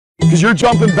because you're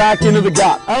jumping back into the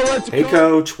gap. Hey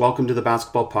coach, welcome to the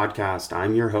Basketball Podcast.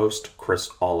 I'm your host, Chris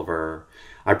Oliver.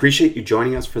 I appreciate you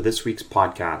joining us for this week's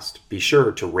podcast. Be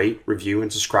sure to rate, review,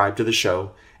 and subscribe to the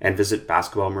show, and visit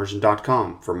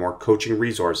basketballimmersion.com for more coaching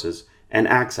resources and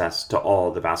access to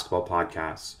all the basketball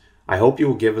podcasts. I hope you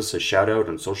will give us a shout out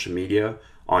on social media,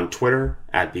 on Twitter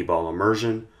at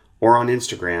 @BBallImmersion, or on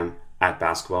Instagram at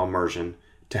 @BasketballImmersion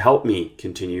to help me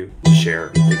continue to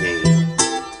share the game.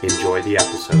 Enjoy the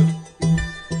episode.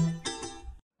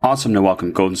 Awesome to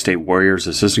welcome Golden State Warriors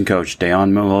assistant coach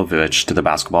Dejan Milojević to the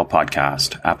Basketball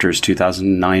Podcast. After his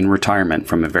 2009 retirement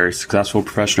from a very successful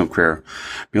professional career,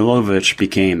 Milojević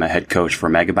became a head coach for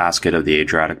Mega Basket of the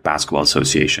Adriatic Basketball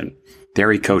Association.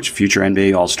 There he coached future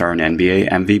NBA All-Star and NBA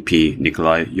MVP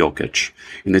Nikola Jokić.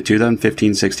 In the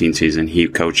 2015-16 season, he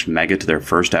coached Mega to their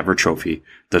first ever trophy,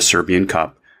 the Serbian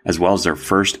Cup, as well as their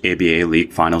first ABA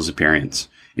League Finals appearance.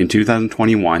 In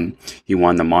 2021, he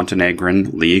won the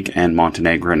Montenegrin League and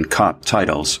Montenegrin Cup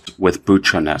titles with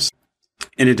Bucharest.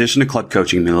 In addition to club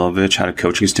coaching, Milojević had a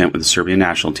coaching stint with the Serbian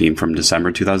national team from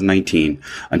December 2019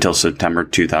 until September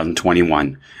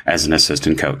 2021 as an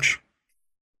assistant coach.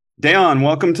 Dejan,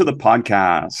 welcome to the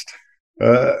podcast.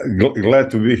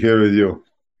 Glad to be here with you.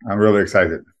 I'm really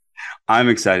excited. I'm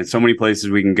excited. So many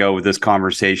places we can go with this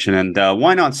conversation. And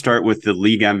why not start with the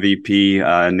league MVP,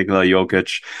 Nikola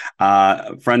Jokić?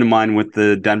 A friend of mine with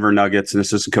the Denver Nuggets and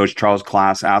assistant coach Charles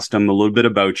Class asked him a little bit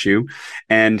about you.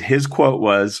 And his quote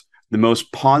was, "The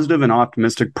most positive and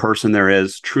optimistic person there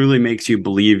is truly makes you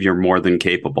believe you're more than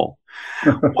capable."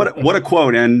 What a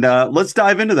quote. And let's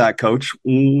dive into that, Coach.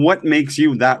 What makes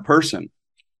you that person?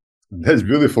 That's a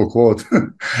beautiful quote.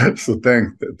 So thank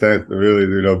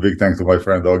really, big thanks to my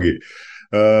friend Augie.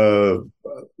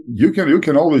 You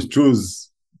can always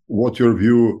choose what your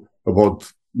view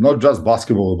about not just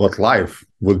basketball but life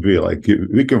would be. Like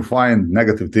we can find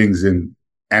negative things in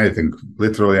anything,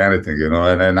 literally anything,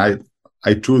 and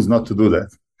I choose not to do that.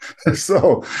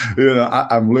 So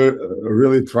I'm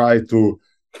really try to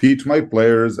teach my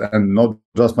players, and not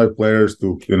just my players,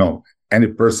 to any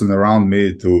person around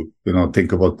me to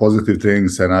think about positive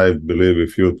things. And I believe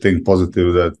if you think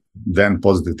positive, then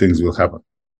positive things will happen.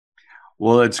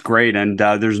 Well, it's great. And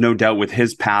there's no doubt with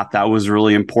his path, that was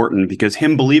really important, because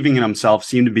him believing in himself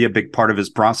seemed to be a big part of his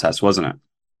process, wasn't it?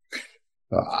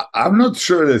 I'm not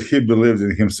sure that he believed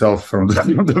in himself from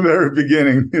the very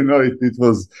beginning. It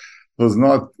was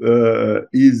not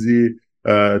easy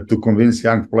to convince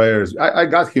young players. I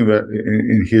got him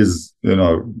in his,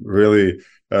 really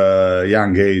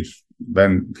young age.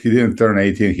 When he didn't turn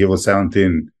 18, he was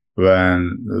 17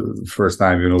 when first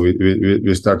time,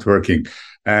 we start working.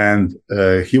 And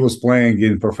he was playing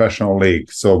in professional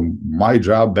league. So my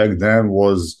job back then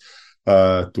was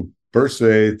to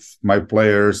persuade my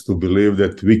players to believe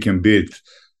that we can beat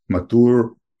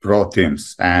mature pro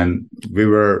teams. And we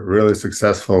were really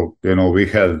successful. We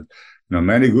had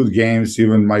many good games.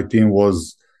 Even my team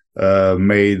was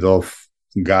made of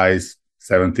guys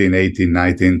 17, 18,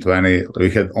 19, 20. We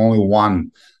had only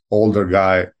one older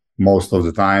guy most of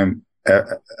the time.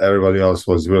 Everybody else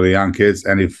was really young kids.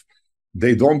 And if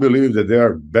they don't believe that they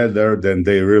are better than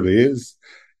they really is,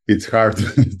 it's hard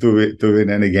to win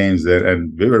any games there.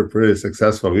 And we were pretty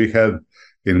successful. We had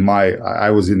I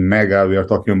was in Mega. We are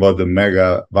talking about the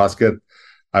Mega Basket.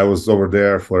 I was over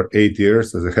there for 8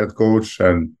 years as a head coach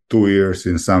and 2 years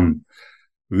in some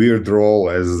weird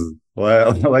role as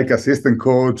like assistant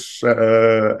coach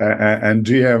and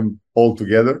GM all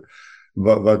together.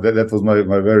 But that was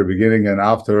my very beginning. And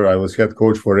after I was head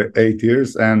coach for 8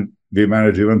 years, and we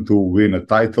managed even to win a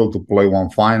title, to play one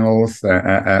finals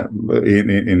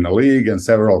in the league, and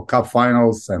several cup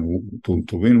finals, and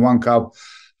to win one cup.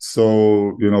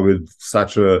 So, with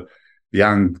such a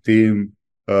young team,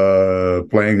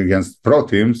 playing against pro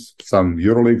teams, some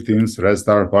EuroLeague teams, Red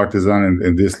Star, Partizan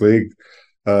in this league,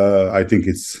 I think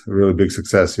it's a really big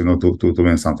success, to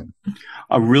win something.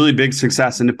 A really big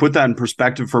success. And to put that in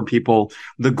perspective for people,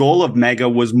 the goal of Mega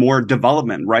was more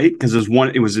development, right? Because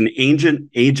it was an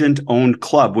agent-owned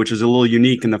club, which is a little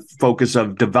unique in the focus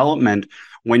of development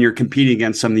when you're competing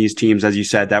against some of these teams, as you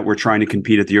said, that were trying to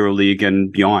compete at the EuroLeague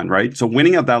and beyond, right? So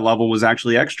winning at that level was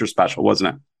actually extra special,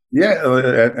 wasn't it?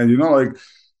 Yeah, and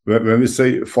when we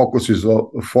say focus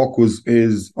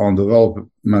is on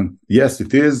development, yes,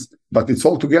 it is, but it's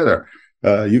all together.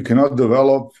 You cannot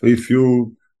develop if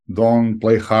you don't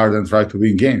play hard and try to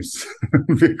win games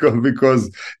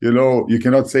because you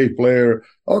cannot say player,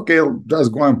 okay,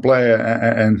 just go and play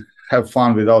and have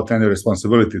fun without any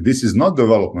responsibility. This is not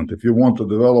development. If you want to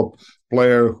develop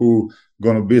player who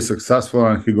going to be successful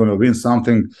and he's going to win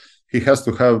something, he has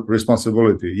to have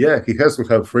responsibility. Yeah, he has to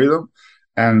have freedom,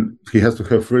 and he has to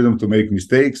have freedom to make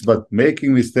mistakes, but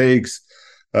making mistakes,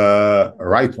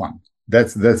 right one.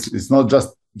 That's it's not just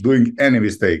doing any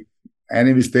mistake.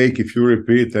 Any mistake, if you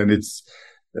repeat and it's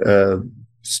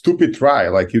stupid try,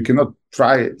 like you cannot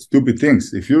try stupid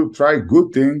things. If you try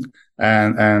good things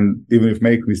and even if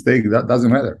make mistake, that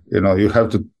doesn't matter. You have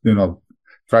to,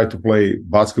 try to play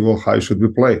basketball how you should be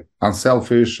played.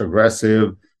 Unselfish,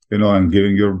 aggressive, and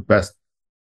giving your best.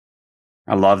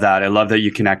 I love that. I love that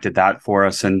you connected that for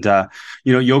us. And,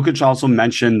 Jokić also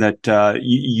mentioned that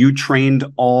you trained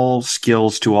all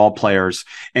skills to all players,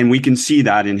 and we can see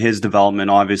that in his development,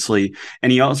 obviously.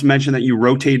 And he also mentioned that you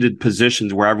rotated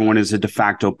positions where everyone is a de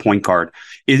facto point guard.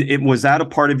 Was that a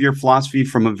part of your philosophy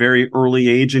from a very early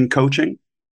age in coaching?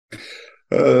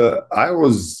 I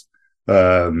was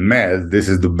mad. This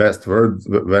is the best word.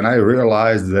 When I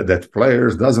realized that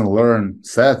players doesn't learn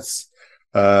sets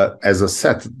as a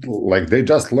set, like they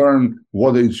just learn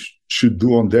what they should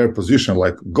do on their position,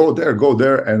 like go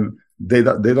there, and they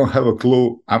don't have a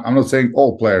clue. I'm not saying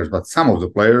all players, but some of the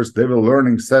players, they were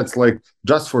learning sets like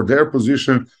just for their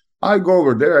position. I go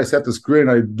over there, I set the screen,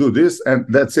 I do this, and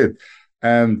that's it.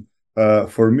 And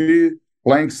for me,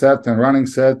 playing set and running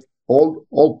set,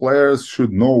 all players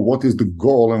should know what is the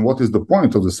goal and what is the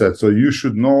point of the set. So you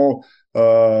should know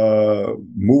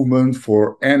movement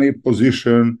for any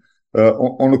position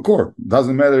on the court.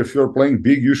 Doesn't matter if you're playing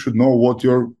big, you should know what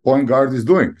your point guard is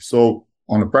doing. So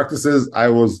on the practices, I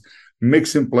was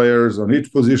mixing players on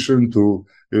each position to,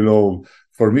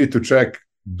 for me to check,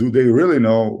 do they really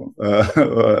know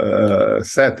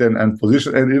set and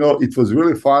position? And, it was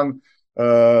really fun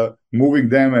moving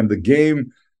them, and the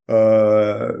game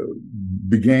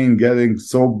began getting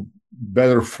so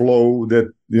better flow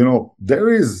that, there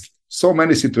is so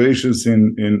many situations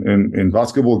in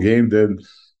basketball game that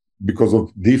because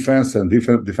of defense and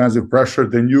defensive pressure,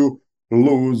 then you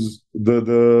lose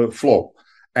the flow.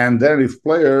 And then if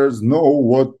players know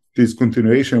what is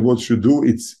continuation, what should do,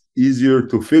 it's easier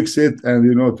to fix it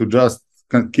and, to just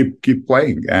keep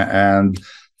playing. And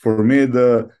for me,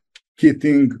 the key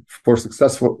thing for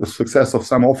success of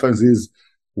some offense is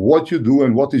what you do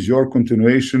and what is your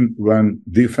continuation when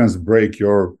defense break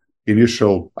your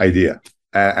initial idea.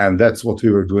 And that's what we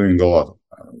were doing a lot.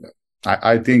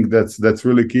 I think that's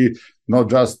really key, not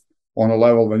just on a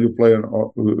level when you play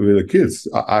with the kids.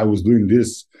 I was doing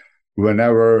this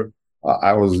whenever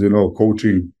I was,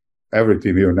 coaching every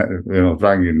team,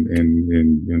 trying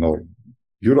in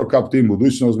Euro Cup team,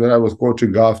 Budućnost, where I was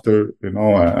coaching after,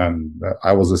 and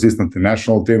I was assistant to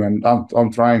national team, and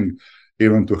I'm trying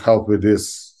even to help with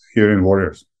this here in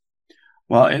Warriors.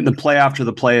 Well, and the play after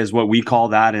the play is what we call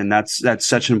that, and that's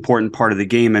such an important part of the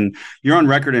game. And you're on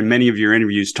record in many of your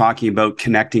interviews talking about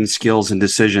connecting skills and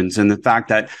decisions, and the fact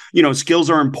that skills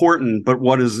are important, but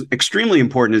what is extremely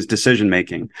important is decision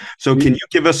making. So, can you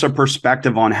give us a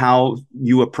perspective on how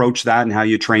you approach that and how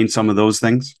you train some of those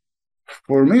things?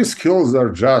 For me, skills are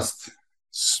just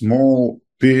small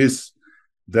piece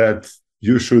that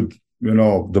you should,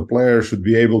 the player should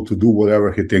be able to do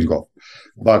whatever he think of,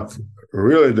 but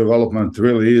really development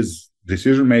really is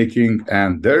decision making,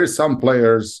 and there is some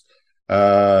players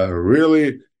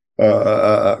really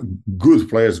good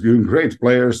players, great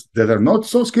players that are not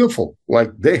so skillful.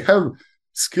 Like they have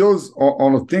skills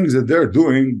on the things that they're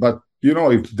doing, but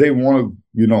if they want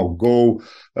to go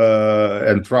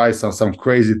and try some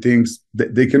crazy things,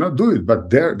 they cannot do it, but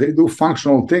they do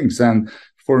functional things. And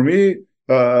for me,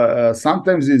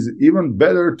 sometimes it's even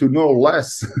better to know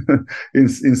less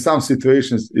in some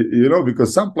situations,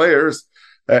 because some players,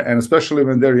 and especially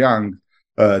when they're young,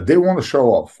 they want to show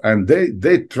off, and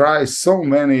they try so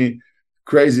many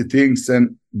crazy things.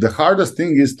 And the hardest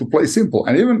thing is to play simple.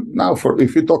 And even now,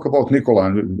 if we talk about Nikola,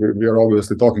 and we are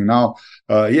obviously talking now,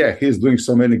 he's doing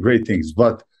so many great things,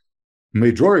 but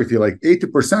majority, like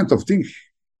 80% of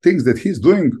things that he's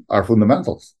doing are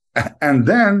fundamentals, and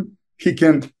then he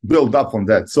can build up on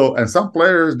that. So, and some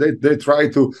players, they try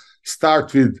to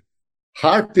start with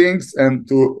hard things and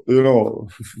to,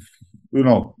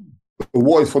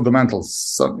 avoid fundamentals,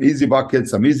 some easy buckets,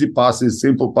 some easy passes,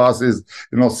 simple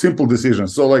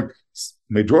decisions. So like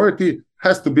majority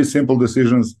has to be simple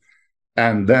decisions.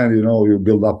 And then, you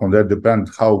build up on that,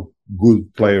 depend how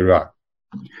good player you are.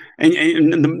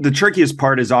 And the trickiest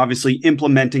part is obviously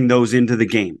implementing those into the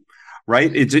game.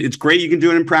 Right? It's great you can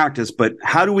do it in practice, but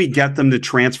how do we get them to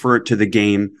transfer it to the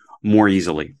game more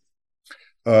easily?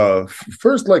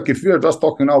 First, like if we are just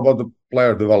talking now about the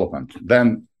player development,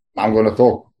 then I'm going to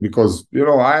talk because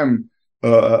I'm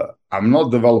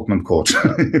not development coach.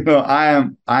 I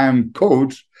am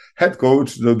coach, head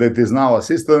coach that is now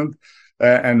assistant,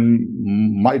 and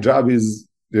my job is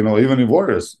even in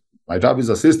Warriors. My job is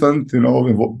assistant,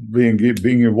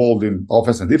 being involved in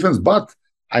offense and defense, but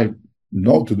I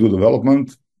know to do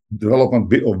development. Development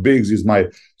of bigs is my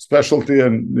specialty.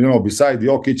 And, beside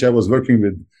Jokić, I was working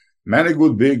with many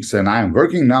good bigs, and I am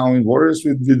working now in Warriors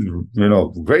with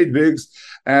great bigs.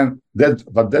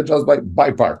 But that's just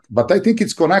by part. But I think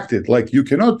it's connected. Like, you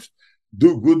cannot do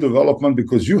good development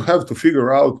because you have to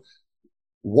figure out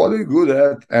what they're good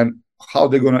at and how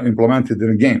they're going to implement it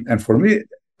in a game. And for me,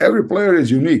 every player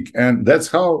is unique, and that's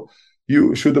how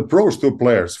you should approach two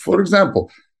players. For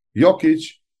example, Jokić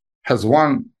has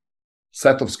one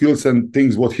set of skills and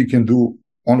things what he can do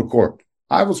on the court.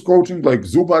 I was coaching like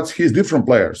Zubac, he's different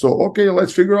player. So, okay,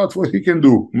 let's figure out what he can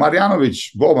do. Marjanović,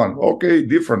 Boban, okay,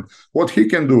 different. What he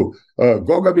can do.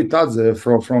 Goga Bitadze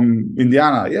from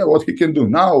Indiana, yeah, what he can do.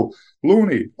 Now,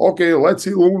 Looney, okay, let's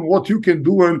see, Loon, what you can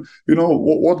do and,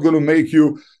 what's going to make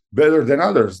you better than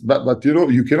others. But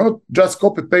you cannot just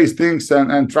copy-paste things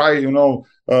and try,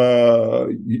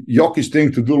 Jokić thing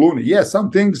to do Looney. Yeah,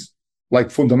 some things, like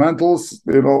fundamentals,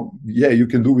 you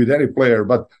can do with any player.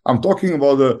 But I'm talking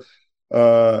about the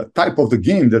type of the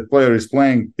game that player is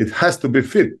playing. It has to be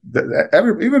fit.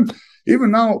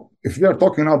 Even now, if we are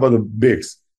talking now about the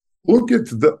bigs, look at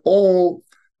the all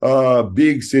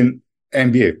bigs in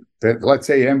NBA. Let's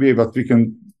say NBA, but we can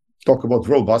talk about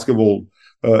world basketball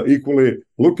equally.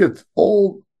 Look at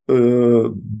all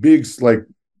bigs, like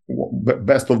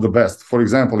best of the best. For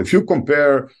example, if you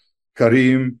compare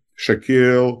Kareem,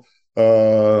 Shaquille,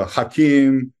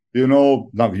 Hakeem,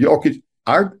 now Jokić,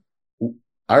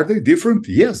 are they different?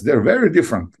 Yes, they're very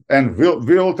different. And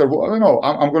Wilt,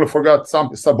 I'm going to forget some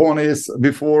Sabonis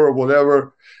before,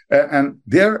 whatever, and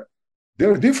they're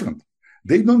different.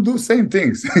 They don't do same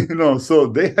things, So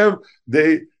they have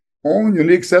their own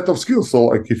unique set of skills. So,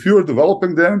 like, if you're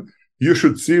developing them, you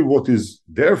should see what is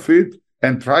their fit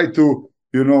and try to,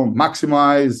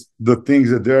 maximize the things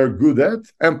that they're good at,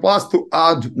 and plus to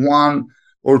add one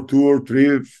or two or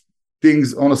three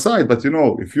things on the side. But,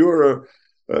 if you're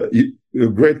a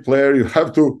great player, you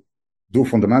have to do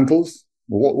fundamentals.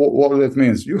 What that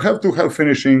means? You have to have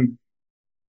finishing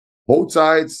both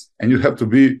sides, and you have to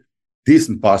be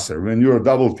decent passer when you're a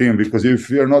double team, because if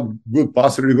you're not good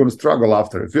passer, you're going to struggle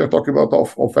after. If you're talking about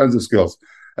offensive skills.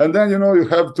 And then, you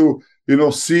have to,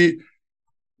 see,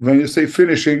 when you say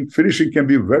finishing can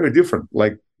be very different.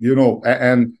 Like,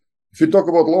 and if you talk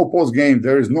about low post game,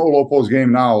 there is no low post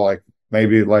game now, like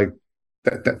maybe like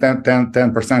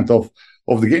 10%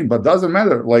 of the game, but doesn't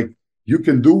matter. Like, you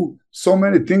can do so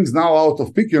many things now out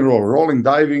of pick and roll, rolling,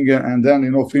 diving, and then,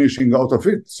 finishing out of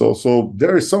it. So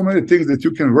there is so many things that you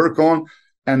can work on,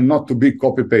 and not to be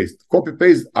copy-paste.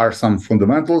 Copy-paste are some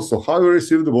fundamentals. So how you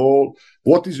receive the ball,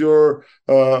 what is your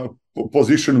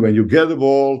position when you get the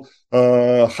ball,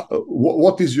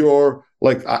 what is your,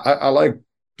 like, I like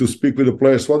to speak with the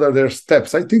players, what are their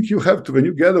steps? I think you have to, when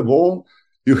you get the ball,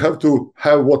 you have to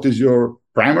have what is your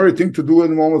primary thing to do at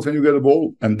the moment when you get the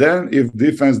ball. And then if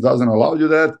defense doesn't allow you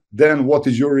that, then what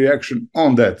is your reaction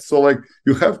on that? So, like,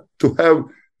 you have to have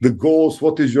the goals.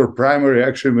 What is your primary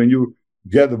action when you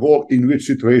get the ball, in which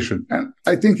situation? And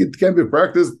I think it can be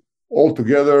practiced all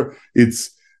together.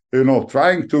 It's,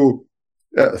 trying to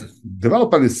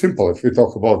development is simple. If we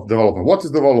talk about development, what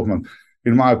is development?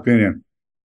 In my opinion,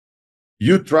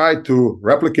 you try to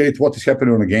replicate what is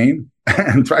happening in a game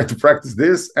and try to practice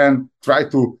this and try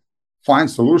to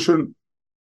find solution.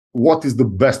 What is the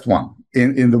best one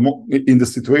in the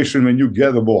situation when you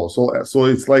get the ball? So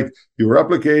it's like you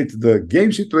replicate the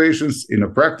game situations in a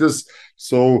practice.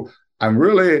 So I'm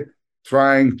really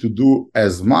trying to do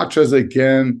as much as I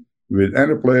can with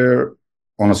any player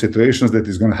on a situations that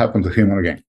is going to happen to him in a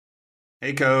game.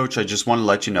 Hey, Coach, I just want to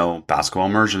let you know Basketball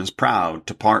Immersion is proud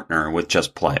to partner with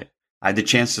Just Play. I had the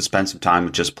chance to spend some time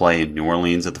with Just Play in New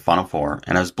Orleans at the Final Four,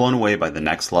 and I was blown away by the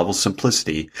next level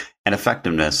simplicity and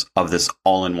effectiveness of this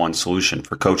all-in-one solution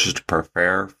for coaches to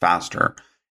prepare faster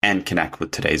and connect with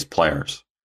today's players.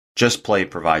 Just Play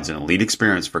provides an elite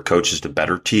experience for coaches to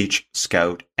better teach,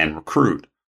 scout, and recruit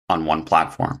on one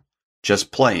platform.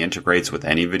 Just Play integrates with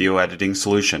any video editing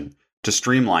solution to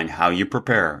streamline how you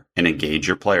prepare and engage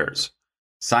your players.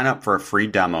 Sign up for a free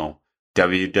demo,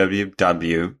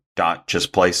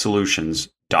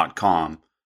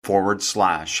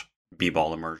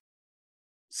 www.justplaysolutions.com/bball immersion.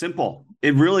 Simple.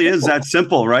 It really is that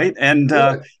simple, right? And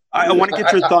I want to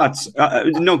get your thoughts.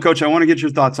 No, Coach, I want to get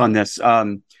your thoughts on this.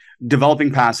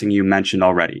 Developing passing, you mentioned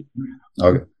already.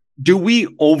 Okay. Do we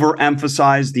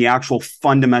overemphasize the actual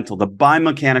fundamental, the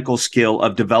biomechanical skill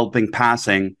of developing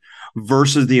passing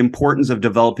versus the importance of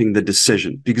developing the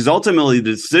decision? Because ultimately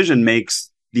the decision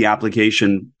makes the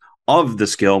application of the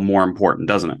skill more important,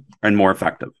 doesn't it? And more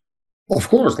effective. Of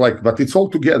course, like, but it's all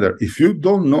together. If you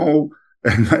don't know,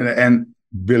 and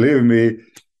believe me,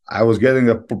 I was getting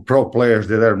a pro players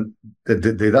that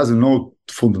they doesn't know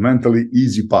fundamentally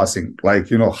easy passing, like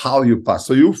how you pass.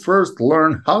 So you first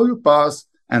learn how you pass,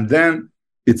 and then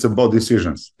it's about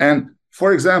decisions. And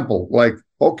for example, like,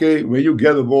 okay, when you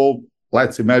get a ball,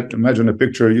 let's imagine a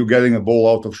picture, you getting a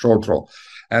ball out of short throw,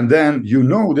 and then you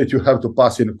know that you have to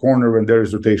pass in a corner when there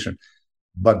is rotation.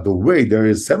 But the way there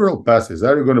is several passes,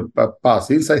 are you going to pass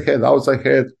inside head, outside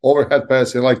head, overhead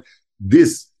passing? Like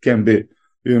this can be,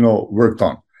 worked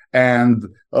on. And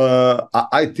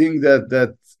I think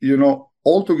that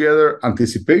altogether,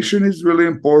 anticipation is really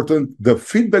important. The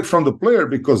feedback from the player,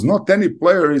 because not any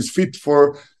player is fit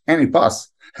for any pass.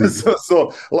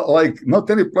 so like not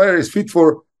any player is fit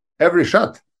for every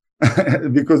shot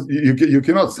because you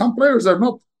cannot. Some players are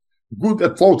not good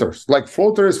at floaters. Like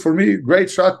floater is for me great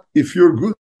shot if you're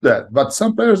good at that, but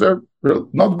some players are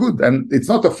not good, and it's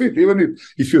not a fit. Even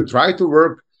if you try to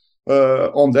work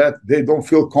on that, they don't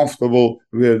feel comfortable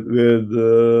with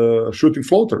shooting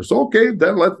floaters. So okay,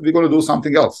 then we're going to do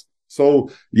something else. So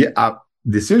yeah,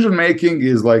 decision making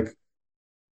is like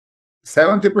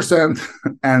 70%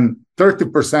 and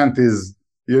 30% is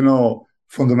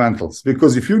fundamentals,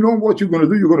 because if you know what you're going to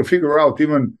do, you're going to figure out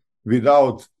even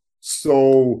without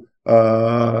so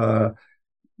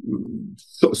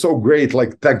great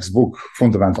like textbook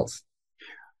fundamentals.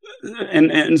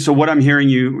 And so what I'm hearing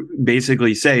you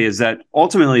basically say is that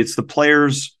ultimately it's the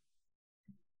players'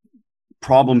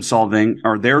 problem solving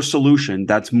or their solution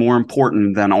that's more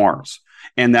important than ours.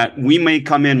 And that we may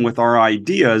come in with our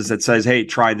ideas that says, hey,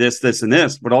 try this, this, and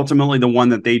this, but ultimately the one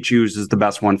that they choose is the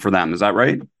best one for them. Is that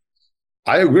right?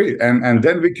 I agree. And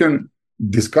then we can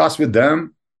discuss with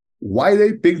them why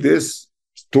they pick this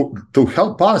to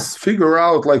help us figure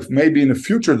out, like maybe in a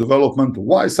future development,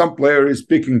 why some player is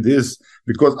picking this,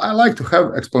 because I like to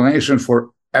have explanation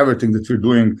for everything that we're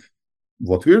doing,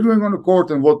 what we're doing on the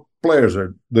court and what players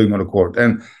are doing on the court.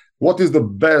 And what is the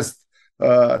best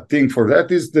thing for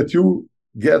that is that you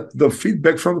get the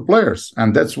feedback from the players.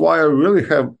 And that's why I really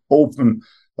have open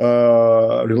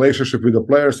relationship with the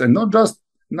players, and not just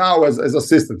now as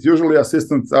assistants. Usually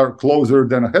assistants are closer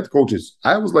than head coaches.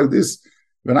 I was like this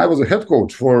when I was a head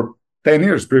coach for 10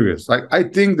 years previous. Like, I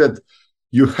think that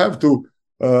you have to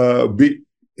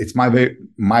it's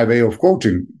my way of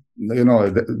coaching.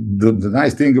 The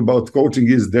nice thing about coaching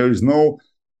is there is no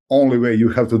only way you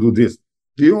have to do this.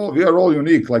 We are all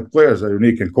unique, like players are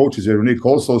unique and coaches are unique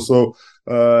also. So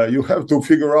you have to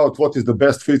figure out what is the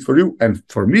best fit for you. And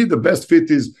for me, the best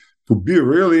fit is to be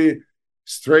really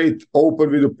straight,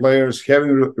 open with the players, having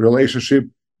a relationship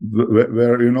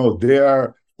where they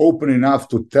are open enough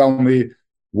to tell me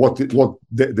what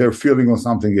their feeling on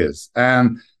something is.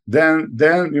 And then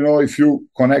if you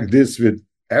connect this with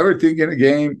everything in a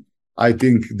game, I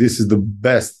think this is the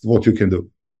best what you can do.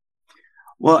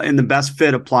 Well, and the best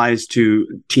fit applies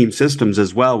to team systems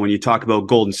as well. When you talk about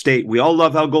Golden State, we all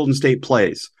love how Golden State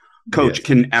plays. Coach, yes.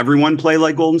 Can everyone play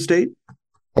like Golden State?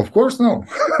 Of course, no.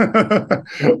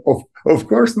 of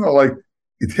course, no. Like,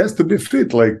 it has to be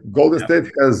fit. Like Golden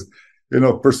State has,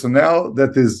 personnel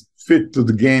that is fit to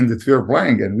the game that we are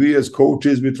playing. And we as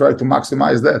coaches, we try to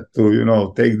maximize that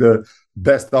to, take the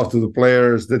best out of the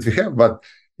players that we have. But,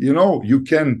 you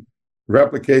can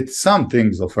replicate some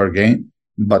things of our game,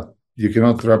 but you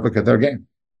cannot replicate our game.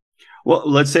 Well,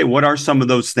 let's say, what are some of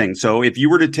those things? So if you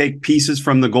were to take pieces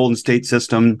from the Golden State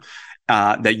system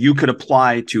that you could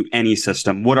apply to any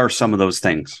system, what are some of those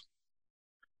things?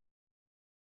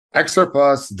 Extra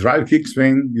pass, drive, kick,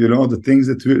 swing, the things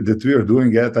that we are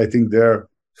doing yet, I think they're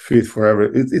fit for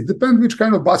it depends which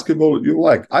kind of basketball you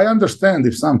like. I understand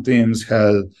if some teams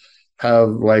have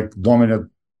like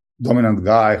dominant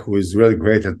guy who is really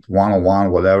great at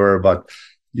one-on-one, whatever, but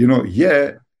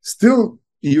still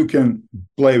you can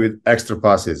play with extra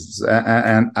passes.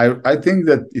 And I think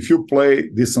that if you play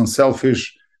this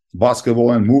unselfish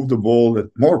basketball and move the ball,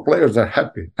 that more players are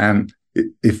happy. And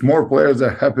if more players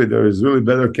are happy, there is really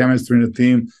better chemistry in the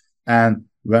team. And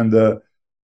when the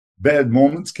bad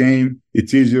moments came,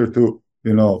 it's easier to,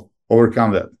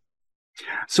 overcome that.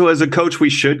 So as a coach, we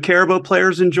should care about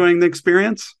players enjoying the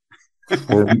experience?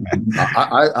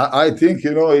 I think,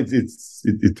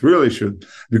 it really should,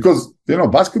 because,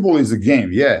 basketball is a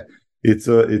game. Yeah, it's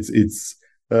a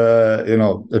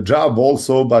job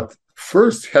also, but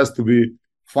first has to be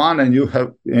fun, and you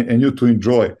to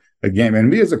enjoy a game. And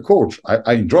me as a coach,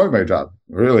 I enjoy my job,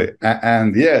 really.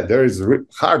 And there is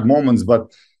hard moments,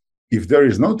 but if there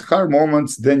is not hard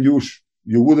moments, then you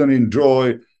wouldn't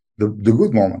enjoy the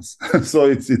good moments. So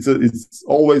it's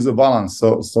always a balance.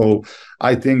 So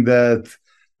I think that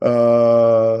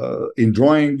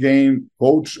enjoying game.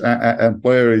 Coach and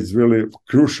player is really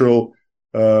crucial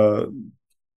for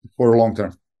long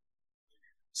term.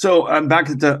 So back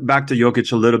to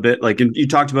Jokić a little bit. Like you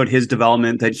talked about his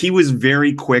development, that he was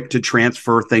very quick to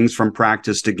transfer things from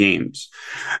practice to games.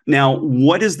 Now,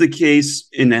 what is the case,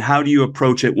 and how do you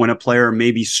approach it when a player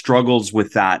maybe struggles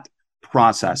with that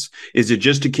process? Is it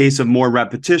just a case of more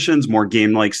repetitions, more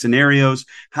game-like scenarios?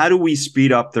 How do we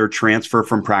speed up their transfer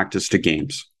from practice to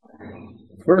games?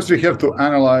 First, we have to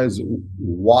analyze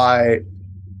why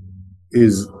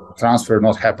is transfer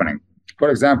not happening. For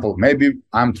example, maybe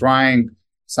I'm trying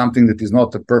something that is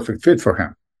not a perfect fit for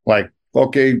him. Like,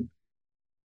 okay,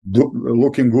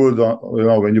 looking good,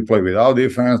 when you play without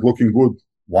defense, looking good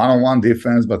one-on-one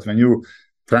defense, but when you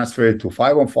transfer it to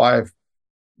 5-on-5,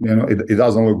 it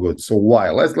doesn't look good. So why?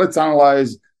 Let's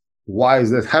analyze why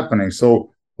is that happening.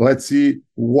 So let's see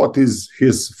what is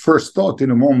his first thought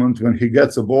in a moment when he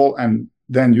gets a ball, and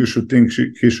then you should think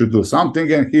he should do something,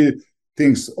 and he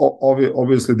thinks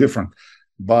obviously different.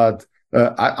 But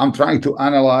I'm trying to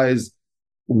analyze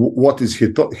what is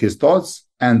his thoughts,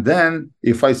 and then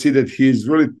if I see that he's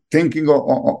really thinking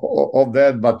of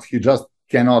that, but he just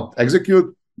cannot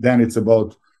execute, then it's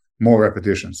about more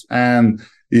repetitions. And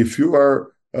if you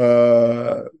are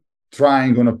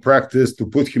trying on a practice to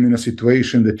put him in a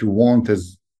situation that you want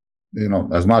as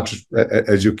much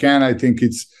as you can, I think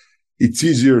it's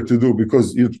easier to do,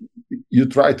 because you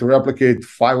try to replicate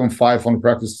 5-on-5 on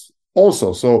practice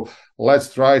also. So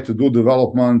let's try to do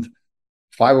development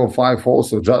 5-on-5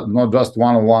 also, not just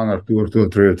 1-on-1 or 2 or 2 or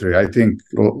 3 or 3. I think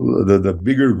the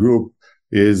bigger group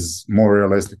is more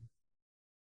realistic.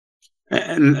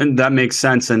 And that makes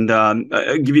sense. And I'll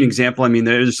give you an example. I mean,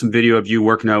 there's some video of you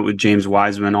working out with James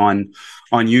Wiseman on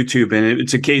YouTube, and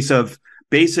it's a case of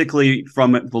basically,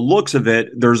 from the looks of it,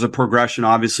 there's a progression.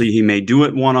 Obviously, he may do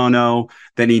it 1-on-0,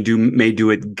 then he may do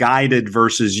it guided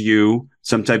versus you,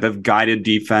 some type of guided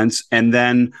defense. And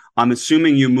then I'm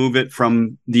assuming you move it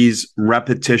from these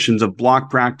repetitions of block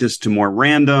practice to more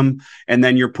random, and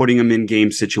then you're putting them in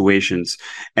game situations.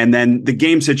 And then the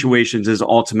game situations is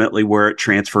ultimately where it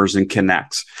transfers and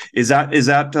connects. Is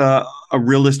that a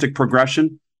realistic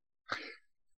progression?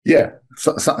 Yeah,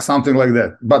 something like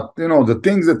that. But, the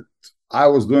things that I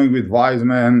was doing with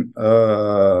Wiseman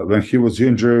when he was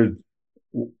injured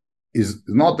is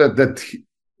not that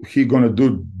he gonna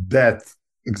do that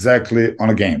exactly on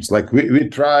the games. Like we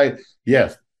try,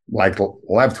 yes, like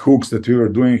left hooks that we were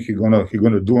doing, he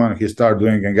gonna do, and he start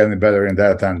doing and getting better in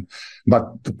that.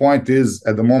 But the point is,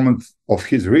 at the moment of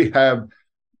his rehab,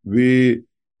 we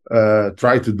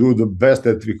try to do the best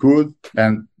that we could,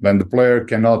 and when the player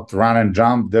cannot run and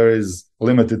jump, there is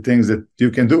limited things that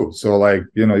you can do. So like,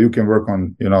 you can work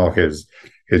on,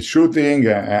 his shooting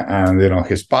and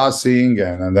his passing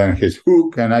and then his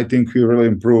hook. And I think he really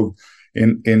improved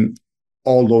in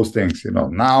all those things.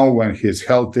 Now when he's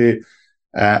healthy,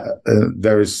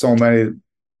 there is so many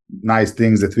nice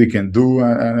things that we can do,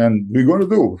 and we're going to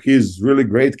do. He's really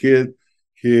great kid.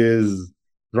 He is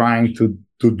trying to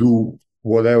do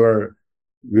whatever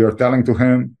we are telling to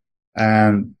him,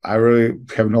 and I really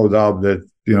have no doubt that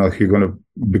he's going to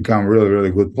become really,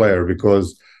 really good player,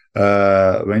 because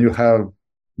when you have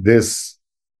this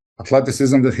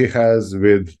athleticism that he has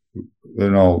with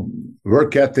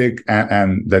work ethic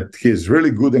and that he's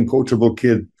really good and coachable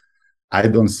kid, I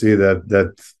don't see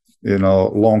that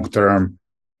long term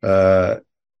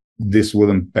this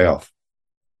wouldn't pay off.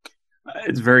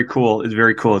 It's very cool. It's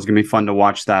very cool. It's going to be fun to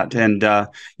watch that. And,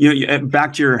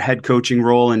 back to your head coaching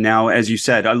role. And now, as you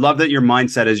said, I love that your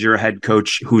mindset is you're a head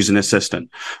coach who's an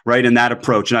assistant, right? And that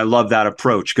approach. And I love that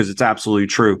approach because it's absolutely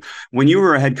true. When you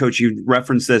were a head coach, you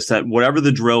referenced this, that whatever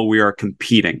the drill, we are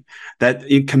competing. That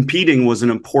competing was an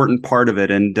important part of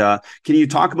it. And can you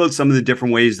talk about some of the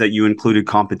different ways that you included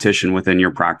competition within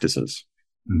your practices?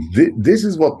 This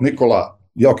is what Nikola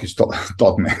Jokić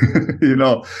taught me.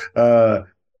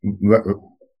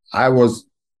 I was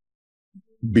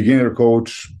beginner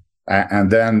coach,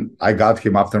 and then I got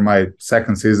him after my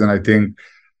second season, I think.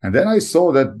 And then I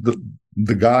saw that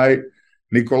the guy,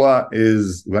 Nikola,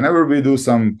 is, whenever we do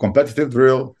some competitive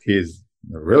drill, he's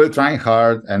really trying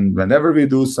hard. And whenever we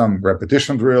do some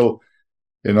repetition drill,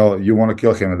 you want to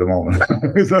kill him at the moment.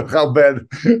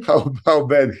 how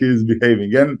bad he's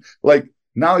behaving. And like,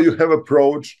 now you have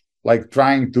approach, like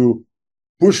trying to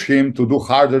push him to do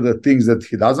harder the things that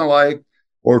he doesn't like,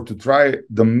 or to try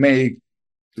to make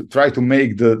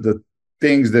the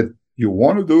things that you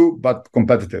want to do, but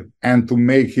competitive, and to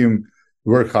make him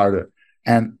work harder.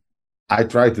 And I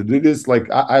try to do this.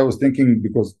 Like I was thinking,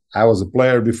 because I was a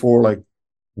player before, like,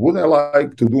 would I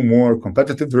like to do more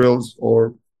competitive drills,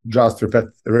 or just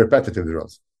repetitive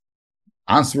drills?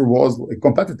 Answer was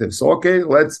competitive. So okay,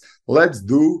 let's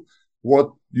do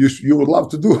what you would love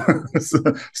to do.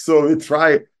 So we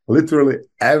try literally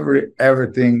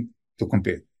everything to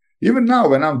compete. Even now,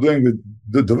 when I'm doing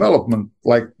the development,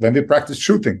 like when we practice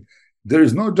shooting, there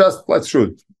is no just let's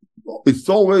shoot. It's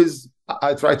always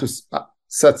I try to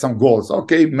set some goals.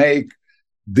 Okay, make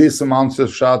this amount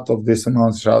of shots of this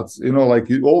amount of shots. Like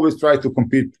you always try to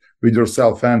compete with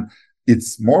yourself, and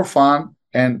it's more fun,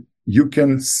 and you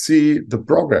can see the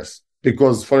progress.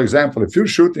 Because, for example, if you're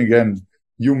shooting and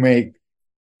you make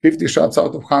 50 shots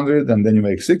out of 100, and then you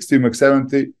make 60, you make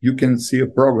 70, you can see a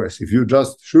progress. If you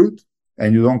just shoot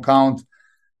and you don't count,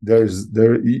 it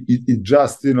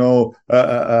just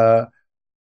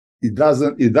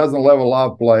it doesn't level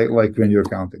up like when you're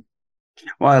counting.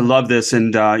 Well, I love this.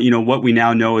 And, what we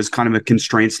now know is kind of a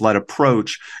constraints-led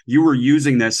approach. You were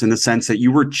using this in the sense that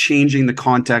you were changing the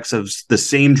context of the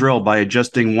same drill by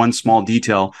adjusting one small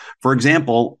detail. For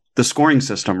example, the scoring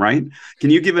system, right? Can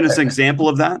you give us an example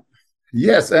of that?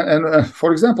 Yes. And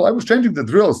for example, I was changing the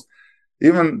drills,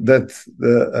 even that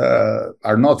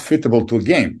are not fittable to a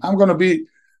game. I'm going to be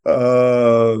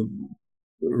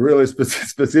really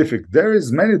specific. There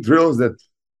is many drills that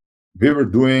we were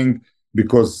doing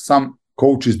because some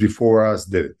coaches before us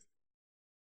did it.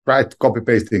 Try to copy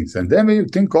paste things. And then when you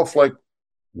think of like,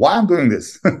 why I'm doing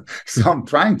this? So I'm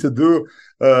trying to do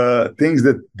things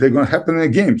that they're going to happen in a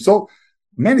game. So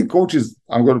many coaches,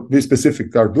 I'm going to be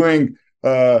specific, are doing,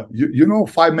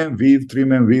 5-man weave,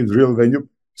 3-man weave drill.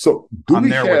 So I'm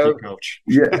there with you, coach.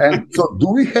 Yeah. And so do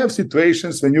we have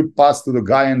situations when you pass to the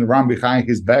guy and run behind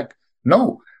his back?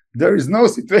 No. There is no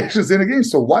situations in the game.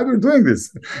 So why we're doing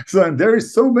this? So, and there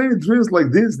is so many drills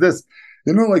like this.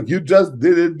 Like you just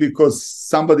did it because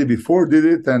somebody before did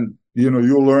it. And,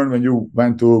 you learn when you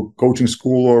went to coaching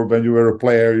school or when you were a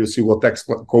player, you see what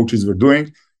coaches were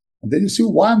doing. And then you see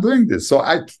why I'm doing this. So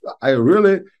I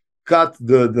really cut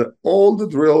all the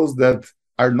drills that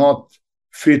are not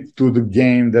fit to the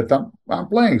game that I'm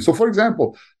playing. So, for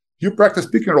example, you practice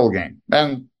pick and roll game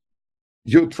and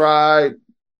you try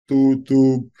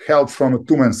to help from a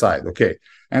two-man side, okay?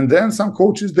 And then some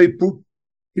coaches, they put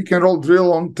pick and roll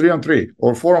drill on 3-on-3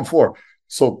 or 4-on-4.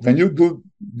 So when you do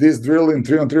this drill in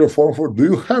 3-on-3 or 4-on-4, do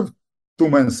you have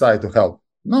two-man side to help?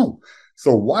 No.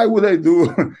 So why would I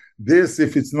do this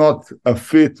if it's not a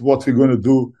fit what we're going to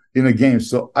do in a game?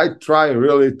 So I try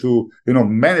really to,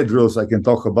 many drills I can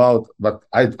talk about, but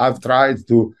I've tried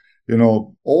to,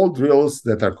 all drills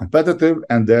that are competitive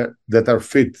and that are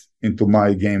fit into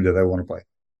my game that I want to play.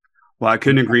 Well, I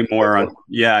couldn't agree more.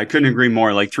 I couldn't agree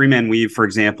more. Like 3-man weave, for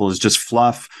example, is just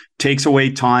fluff, takes away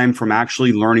time from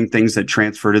actually learning things that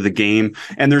transfer to the game.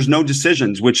 And there's no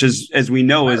decisions, which is, as we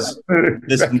know, is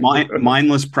this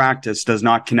mindless practice does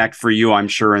not connect for you, I'm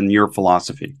sure, in your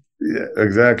philosophy. Yeah,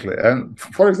 exactly. And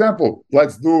for example,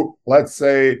 let's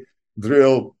say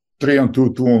drill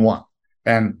 3-on-2, 2-on-1.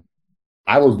 And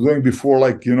I was doing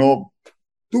before,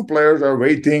 two players are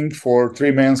waiting for 3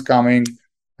 men coming.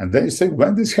 And then you say,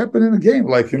 when this happen in a game?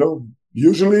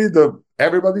 Usually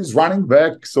everybody's running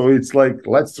back. So it's like,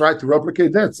 let's try to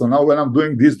replicate that. So now when I'm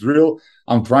doing this drill,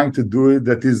 I'm trying to do it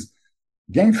that is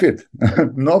game fit,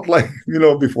 not like,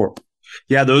 before.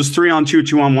 Yeah, those 3-on-2,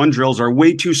 2-on-1 drills are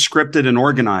way too scripted and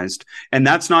organized. And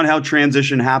that's not how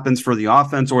transition happens for the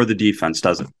offense or the defense,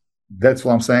 does it? That's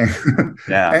what I'm saying.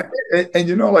 Yeah. and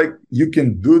you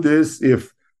can do this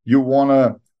if you want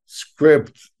to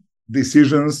script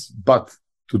decisions, but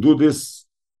to do this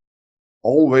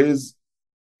always,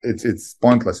 it's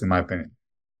pointless in my opinion.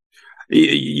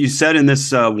 You said in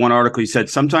this one article, you said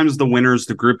sometimes the winner is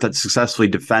the group that successfully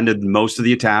defended most of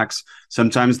the attacks,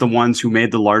 sometimes the ones who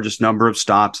made the largest number of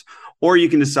stops, or you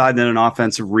can decide that an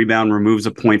offensive rebound removes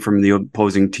a point from the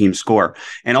opposing team score.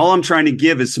 And all I'm trying to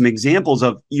give is some examples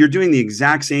of you're doing the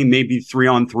exact same, maybe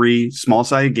 3-on-3,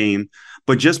 small-sided game,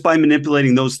 but just by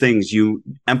manipulating those things, you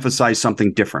emphasize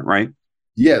something different, right?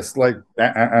 Yes,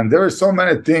 and there are so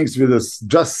many things with this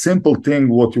just simple thing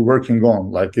what you're working on.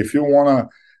 Like if you wanna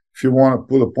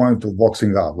put a point of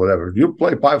boxing out, whatever, you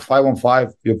play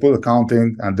 5-on-5, you put a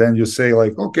counting, and then you say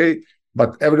okay,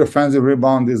 but every offensive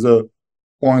rebound is a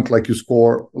point, like you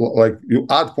score, like you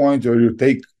add point or you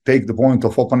take the point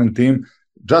of opponent team,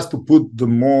 just to put the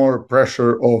more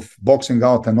pressure of boxing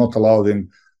out and not allowing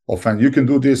offense. You can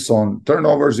do this on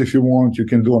turnovers if you want. You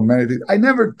can do on many things. I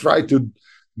never try to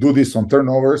do this on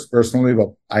turnovers personally, but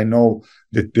I know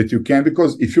that you can,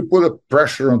 because if you put a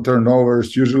pressure on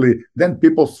turnovers, usually then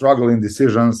people struggle in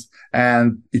decisions,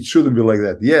 and it shouldn't be like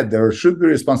that. Yeah, there should be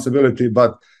responsibility,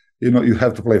 but you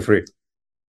have to play free.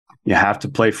 You have to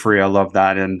play free. I love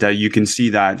that. And you can see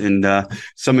that in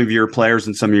some of your players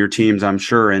and some of your teams, I'm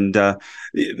sure. And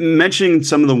mentioning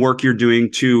some of the work you're doing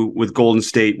too with Golden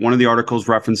State, one of the articles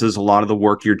references a lot of the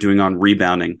work you're doing on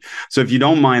rebounding. So if you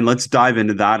don't mind, let's dive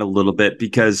into that a little bit,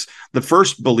 because the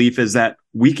first belief is that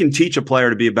we can teach a player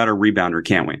to be a better rebounder,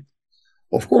 can't we?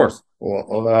 Of course.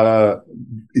 Well,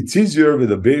 it's easier with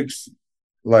the bigs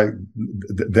than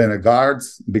the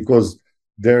guards, because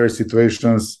there are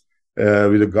situations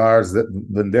with the guards that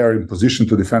when they're in position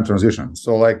to defend transition.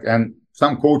 So and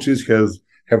some coaches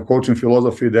have coaching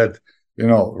philosophy that,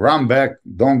 run back,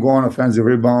 don't go on offensive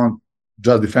rebound,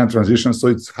 just defend transition. So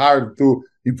it's hard to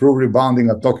improve rebounding.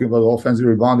 I'm talking about offensive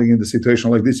rebounding in the situation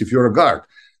like this if you're a guard.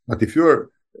 But if you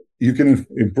can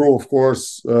improve, of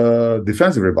course,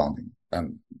 defensive rebounding.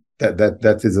 And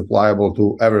that is applicable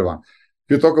to everyone.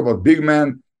 If you talk about big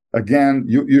men, again,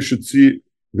 you should see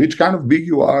which kind of big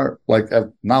you are.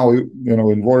 Now,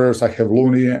 in Warriors, I have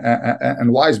Looney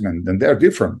and Wiseman, and they're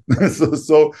different.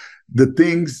 so the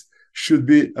things should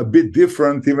be a bit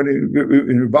different even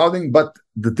in rebounding, but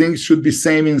the things should be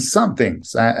same in some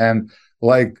things. And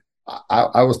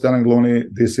I was telling Looney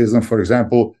this season, for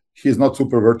example, he's not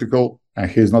super vertical and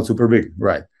he's not super big,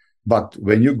 right? But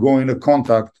when you go into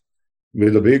contact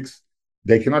with the bigs,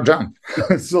 they cannot jump.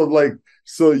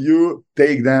 So you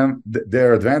take them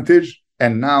their advantage.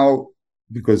 And now,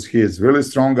 because he is really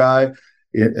strong guy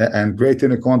and great in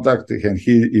the contact, and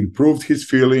he improved his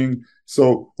feeling.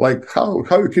 So how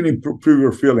you can improve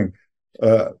your feeling?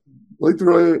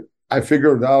 Literally, I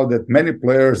figured out that many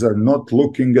players are not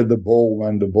looking at the ball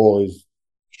when the ball is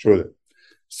shooted.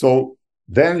 So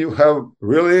then you have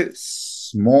really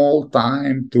small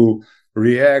time to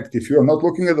react. If you're not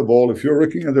looking at the ball, if you're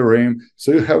looking at the rim,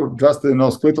 so you have just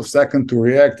a split of second to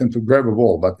react and to grab a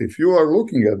ball. But if you are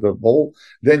looking at the ball,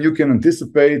 then you can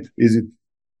anticipate, is it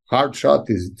hard shot,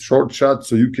 is it short shot,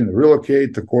 so you can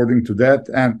relocate according to that.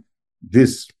 And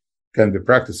this can be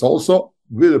practiced also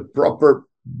with a proper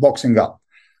boxing out.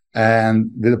 And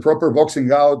with a proper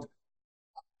boxing out,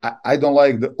 I don't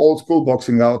like the old school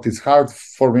boxing out. It's hard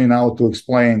for me now to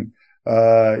explain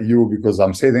because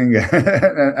I'm sitting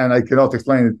and I cannot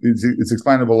explain it. It's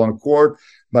explainable on court.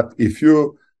 But if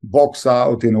you box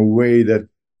out in a way that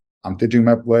I'm teaching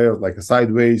my players, like a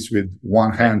sideways with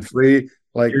one hand free,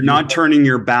 you're not turning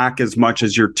your back as much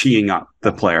as you're teeing up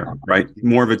the player, right?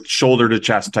 More of a shoulder to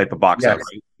chest type of box out,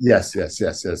 right? Yes.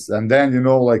 And then,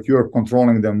 you're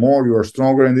controlling them more, you're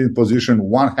stronger in the position.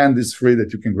 One hand is free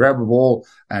that you can grab a ball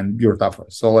and you're tougher.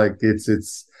 So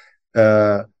it's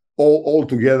all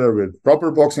together with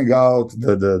proper boxing out,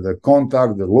 the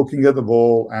contact, the looking at the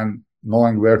ball and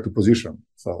knowing where to position.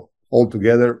 So all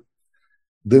together,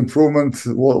 the improvement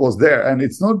was there. And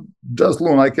it's not just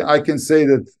Loon. I can say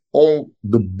that all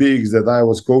the bigs that I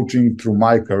was coaching through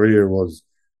my career was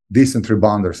decent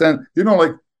rebounders. And,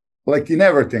 like in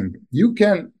everything, you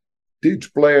can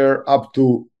teach player up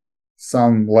to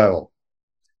some level.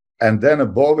 And then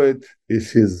above it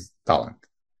is his talent.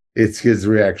 It's his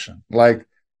reaction.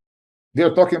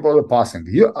 They're talking about the passing.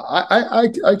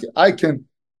 I can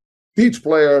teach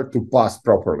player to pass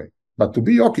properly, but to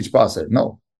be Jokić passer,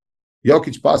 no.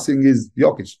 Jokić passing is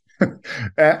Jokić.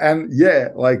 and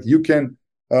you can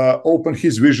open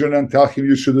his vision and tell him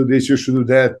you should do this, you should do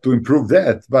that to improve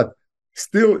that. But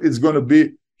still, it's going to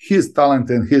be his talent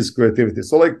and his creativity.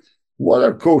 So, what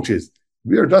are coaches?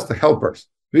 We are just helpers.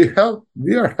 We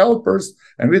are helpers,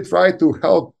 and we try to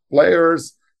help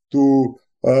players to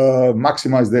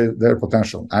maximize their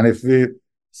potential. And if we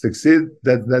succeed,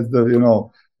 that's the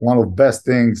one of best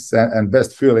things and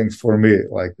best feelings for me.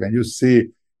 When you see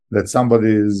that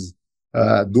somebody is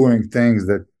doing things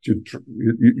that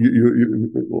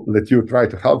you try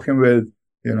to help him with,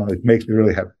 it makes me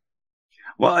really happy.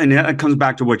 Well, and it comes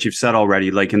back to what you've said already,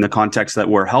 in the context that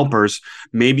we're helpers,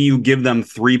 maybe you give them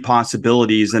 3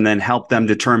 possibilities and then help them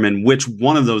determine which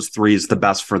one of those 3 is the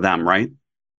best for them, right?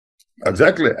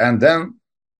 Exactly. And then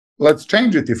let's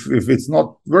change it if it's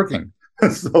not working.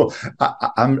 So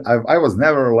I was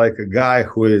never a guy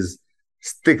who is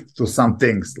stick to some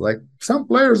things. Some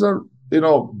players are,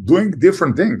 doing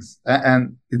different things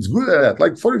and it's good at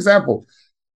that. For example,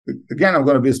 again, I'm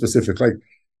going to be specific.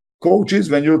 Coaches,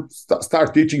 when you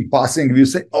start teaching passing, you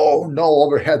say, oh no,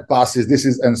 overhead passes.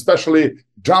 And especially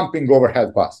jumping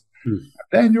overhead pass.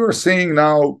 Then you're seeing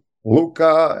now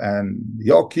Luka and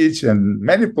Jokić and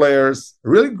many players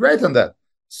really great on that.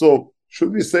 So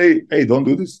should we say, hey, don't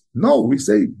do this? No, we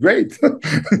say great.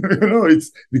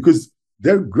 It's because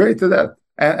they're great at that.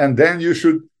 And then you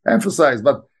should emphasize.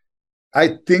 But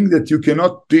I think that you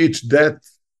cannot teach that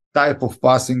type of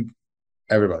passing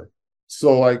everybody.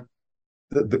 So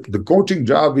the coaching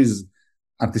job is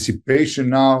anticipation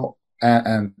now,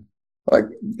 and like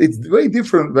it's way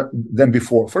different than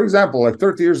before. For example, like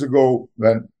 30 years ago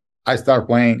when I started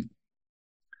playing,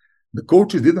 the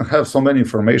coaches didn't have so many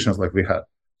informations like we had.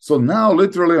 So now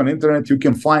literally on internet, you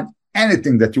can find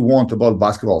anything that you want about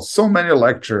basketball. So many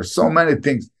lectures, so many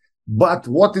things. But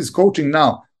what is coaching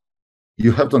now?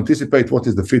 You have to anticipate what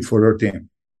is the fit for your team,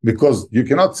 because you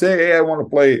cannot say, hey, I want to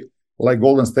play like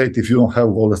Golden State if you don't have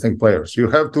Golden State players. You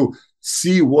have to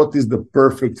see what is the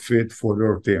perfect fit for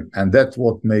your team. And that's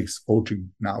what makes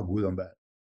coaching now good and bad.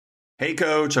 Hey,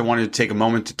 Coach, I wanted to take a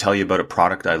moment to tell you about a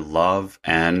product I love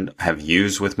and have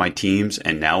used with my teams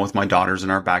and now with my daughters in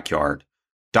our backyard,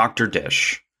 Dr.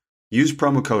 Dish. Use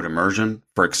promo code IMMERSION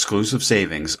for exclusive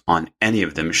savings on any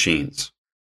of the machines.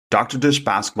 Dr. Dish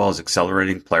Basketball is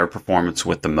accelerating player performance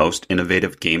with the most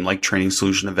innovative game-like training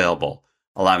solution available,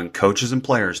 allowing coaches and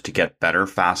players to get better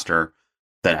faster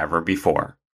than ever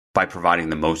before. By providing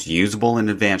the most usable and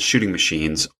advanced shooting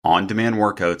machines, on-demand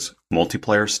workouts,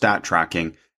 multiplayer stat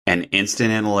tracking, and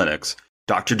instant analytics,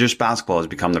 Dr. Dish Basketball has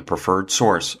become the preferred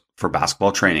source for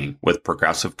basketball training with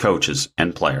progressive coaches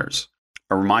and players.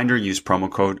 A reminder, use promo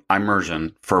code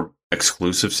IMMERSION for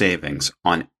exclusive savings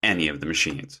on any of the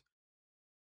machines.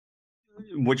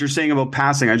 What you're saying about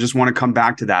passing, I just want to come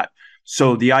back to that.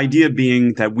 So the idea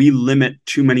being that we limit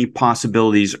too many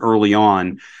possibilities early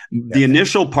on. Yes. The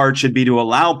initial part should be to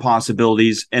allow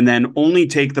possibilities and then only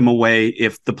take them away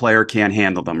if the player can't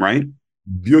handle them, right?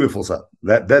 Beautiful stuff.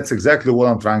 That's exactly what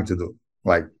I'm trying to do.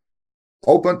 Like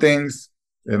open things,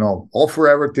 offer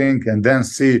everything, and then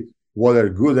see what they're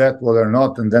good at, what they're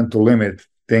not, and then to limit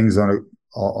things on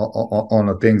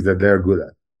the things that they're good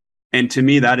at. And to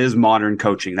me, that is modern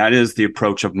coaching. That is the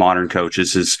approach of modern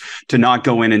coaches, is to not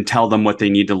go in and tell them what they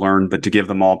need to learn, but to give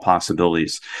them all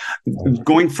possibilities.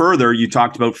 Going further, you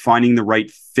talked about finding the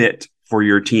right fit for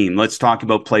your team. Let's talk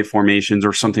about play formations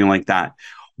or something like that.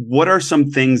 What are some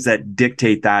things that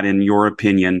dictate that, in your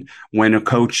opinion, when a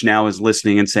coach now is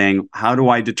listening and saying, how do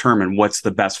I determine what's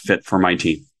the best fit for my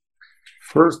team?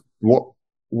 First,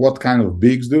 what kind of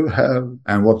bigs do you have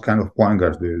and what kind of point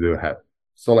guards do you have?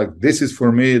 So like this is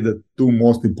for me the two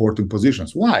most important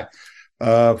positions. Why?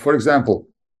 For example,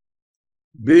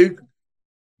 big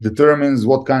determines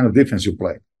what kind of defense you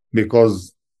play.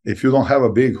 Because if you don't have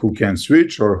a big who can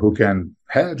switch or who can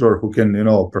hedge or who can,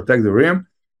 protect the rim,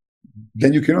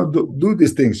 then you cannot do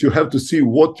these things. You have to see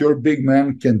what your big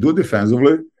man can do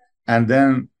defensively and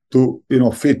then to,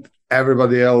 fit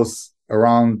everybody else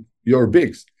around your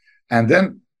bigs. And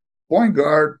then point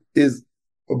guard is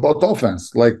about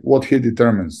offense, like what he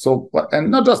determines. So,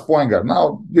 and not just point guard.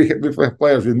 Now we have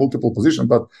players with multiple positions.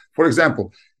 But for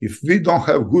example, if we don't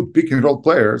have good pick and roll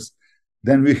players,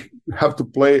 then we have to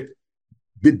play a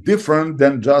bit different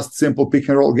than just simple pick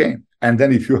and roll game. And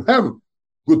then if you have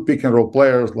good pick and roll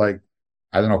players like,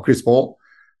 I don't know, Chris Paul,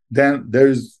 then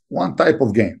there's one type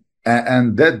of game.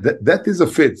 And that is a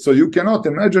fit. So you cannot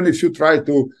imagine if you try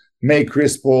to make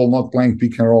Chris Paul not playing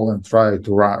pick and roll and try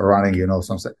to running,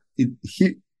 something.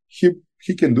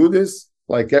 He can do this,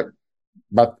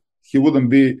 but he wouldn't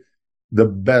be the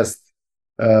best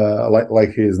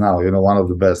like he is now. One of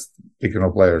the best pick and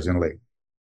roll players in the league.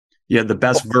 Yeah, the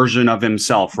best version of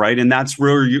himself, right? And that's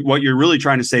where what you're really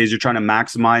trying to say is you're trying to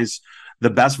maximize the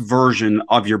best version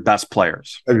of your best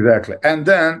players. Exactly, and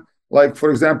then for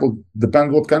example,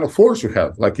 depends what kind of force you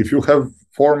have. Like if you have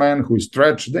four men who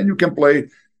stretch, then you can play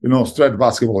stretch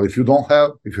basketball. If you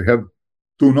have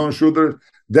two non-shooters,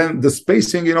 then the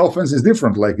spacing in offense is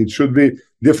different. Like it should be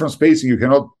different spacing. You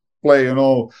cannot play,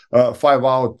 5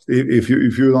 out if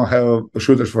you don't have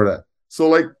shooters for that.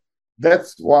 So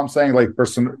that's what I'm saying. Like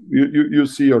you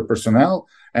see your personnel,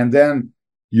 and then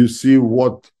you see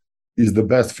what is the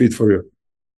best fit for you.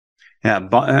 Yeah,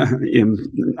 but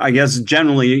I guess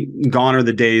generally gone are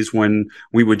the days when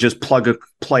we would just plug a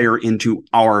player into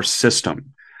our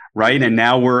system, right? And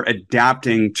now we're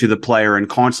adapting to the player and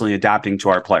constantly adapting to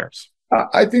our players.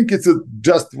 I think it's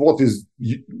just what is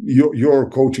your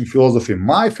coaching philosophy.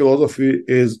 My philosophy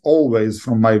is always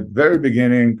from my very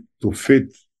beginning to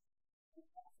fit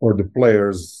for the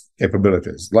players'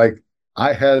 capabilities. Like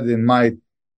I had in my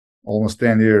almost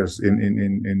 10 years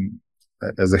in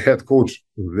as a head coach,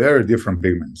 very different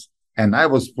big men. And I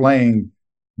was playing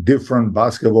different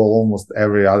basketball almost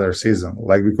every other season.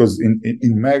 Because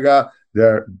in Mega,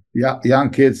 their young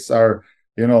kids are,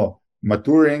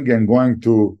 maturing and going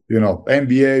to,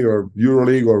 NBA or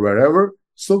EuroLeague or wherever.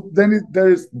 So then there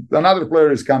is another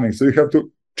player is coming. So you have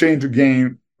to change the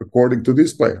game according to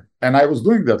this player. And I was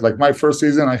doing that. Like my first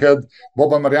season, I had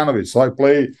Boban Marjanović. So I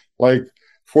play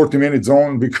 40-minute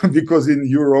zone because in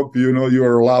Europe, you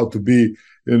are allowed to be,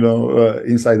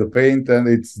 inside the paint, and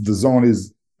the zone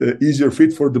is easier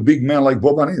fit for the big man like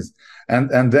Boban is.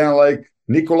 And then like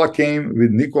Nikola came.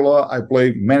 With Nikola, I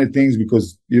play many things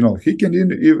because, he can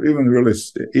even really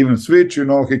even switch,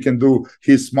 he can do,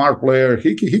 he's smart player.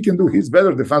 He can do, he's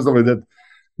better defensively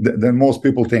than most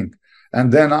people think.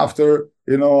 And then after,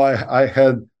 I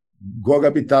had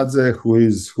Goga Bitadze, who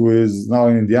is now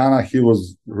in Indiana. He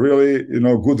was really,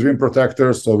 good rim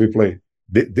protector. So we play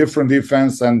different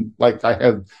defense. And like I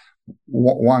had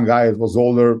one guy that was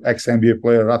older, ex-NBA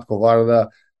player, Ratko Varda.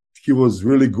 He was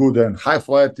really good and high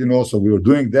flat, so we were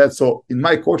doing that. So in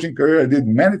my coaching career, I did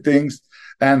many things,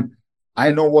 and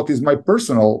I know what is my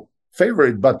personal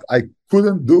favorite, but I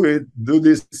couldn't do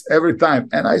this every time.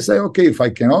 And I say, okay, if I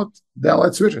cannot, then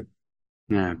let's switch it.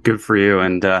 Yeah, good for you.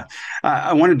 And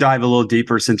I want to dive a little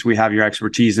deeper, since we have your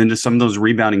expertise, into some of those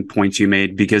rebounding points you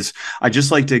made, because I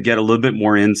just like to get a little bit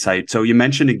more insight. So you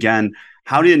mentioned again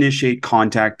how to initiate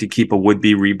contact to keep a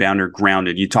would-be rebounder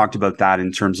grounded. You talked about that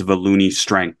in terms of a Looney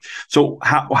strength. So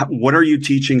what are you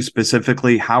teaching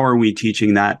specifically? How are we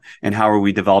teaching that? And how are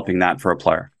we developing that for a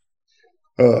player?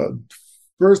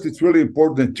 First, it's really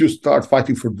important to start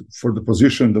fighting for the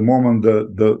position the moment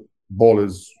the ball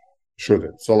is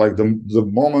shooted. So like the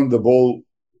moment the ball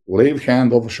leave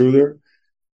hand of a shooter,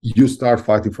 you start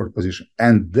fighting for position.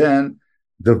 And then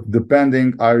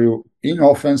depending, are you in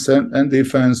offense and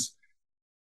defense,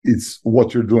 it's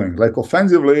what you're doing. Like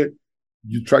offensively,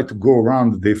 you try to go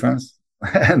around the defense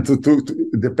and to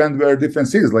depend where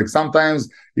defense is. Like sometimes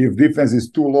if defense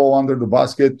is too low under the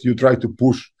basket, you try to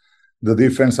push the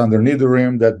defense underneath the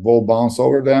rim, that ball bounce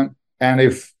over them. And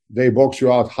if they box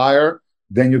you out higher,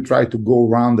 then you try to go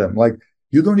around them. Like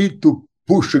you don't need to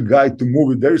push a guy to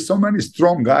move it. There's so many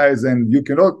strong guys, and you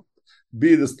cannot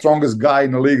be the strongest guy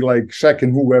in the league like Shaq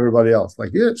and move everybody else.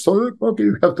 Like, yeah, so okay,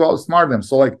 you have to outsmart them.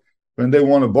 So like when they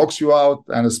want to box you out,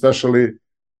 and especially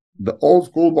the old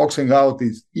school boxing out,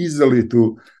 is easily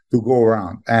to go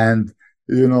around. And,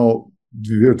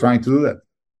 we're trying to do that.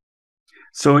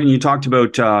 So, and you talked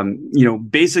about,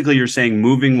 basically you're saying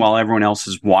moving while everyone else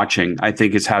is watching, I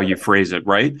think is how you phrase it,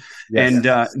 right? Yes. And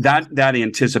that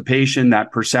anticipation,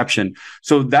 that perception.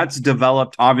 So that's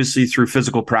developed obviously through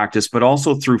physical practice, but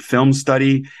also through film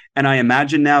study. And I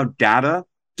imagine now data.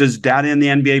 Does data in the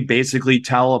NBA basically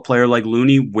tell a player like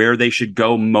Looney where they should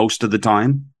go most of the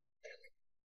time?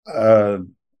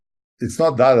 It's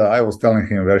not data. I was telling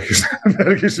him where he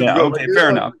should go. Okay, fair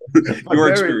enough. Your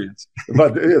experience.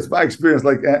 But yes, my experience.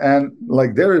 Like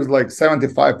there is like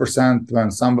 75% when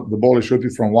the ball is shooting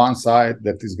from one side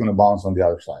that is going to bounce on the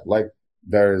other side. Like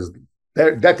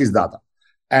that is data,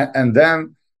 and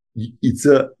then it's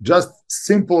a just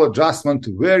simple adjustment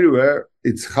to where you are.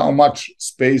 It's how much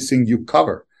spacing you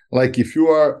cover. Like if you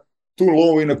are too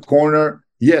low in a corner,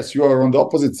 yes, you are on the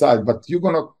opposite side, but you're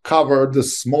going to cover the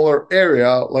smaller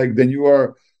area. Like then you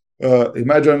are,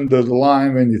 imagine the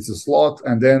line when it's a slot,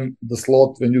 and then the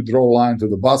slot when you draw a line to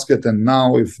the basket. And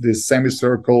now if this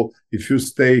semicircle, if you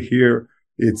stay here,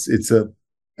 it's a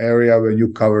area where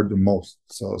you cover the most.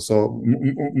 So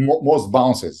most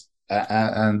bounces.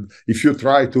 And if you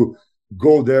try to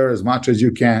go there as much as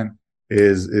you can,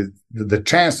 is the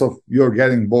chance of you're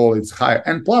getting ball is higher.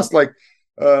 And plus, like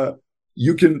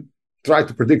you can try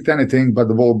to predict anything, but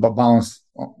the ball bounce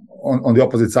on the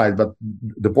opposite side. But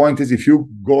the point is, if you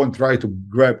go and try to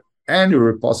grab any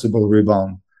possible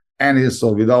rebound,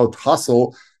 so without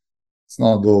hustle, it's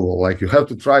not doable. Like you have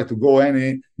to try to go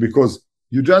because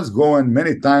you just go, and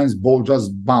many times ball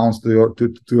just bounce to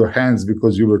your hands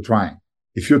because you were trying.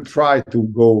 If you try to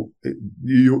go,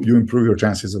 you improve your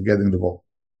chances of getting the ball.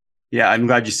 Yeah, I'm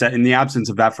glad you said in the absence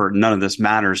of effort, none of this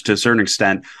matters to a certain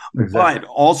extent. Exactly. But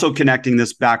also connecting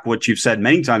this back, what you've said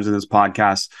many times in this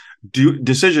podcast,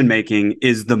 decision-making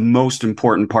is the most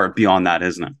important part beyond that,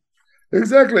 isn't it?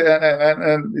 Exactly.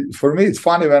 And for me, it's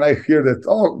funny when I hear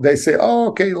that, they say,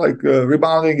 okay, like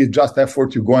rebounding is just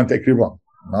effort. You go and take rebound.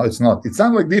 No, it's not. It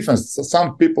sounds like defense.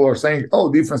 Some people are saying,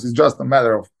 defense is just a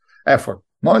matter of effort.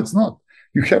 No, it's not.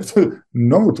 You have to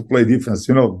know to play defense.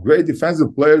 Great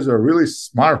defensive players are really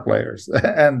smart players,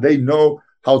 and they know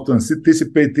how to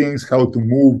anticipate things, how to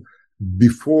move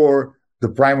before the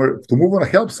primary, to move on a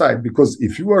help side. Because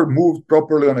if you are moved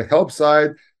properly on a help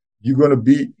side, you're going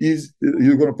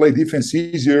to play defense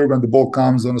easier when the ball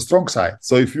comes on the strong side.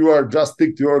 So if you are just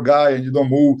stick to your guy and you don't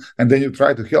move, and then you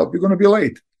try to help, you're going to be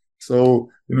late. So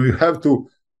you have to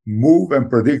move and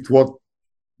predict what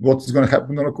is going to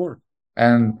happen on the court.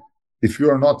 And if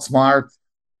you are not smart,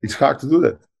 it's hard to do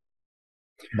that.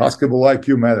 Basketball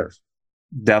IQ matters.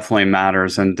 Definitely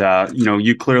matters. And,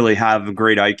 you clearly have a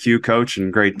great IQ, coach,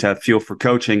 and great feel for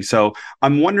coaching. So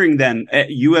I'm wondering then,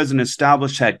 you as an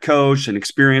established head coach, an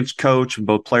experienced coach,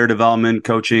 both player development,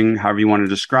 coaching, however you want to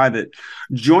describe it,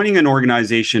 joining an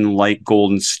organization like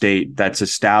Golden State that's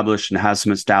established and has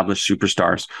some established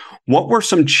superstars, what were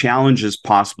some challenges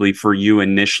possibly for you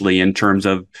initially in terms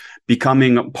of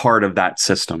becoming part of that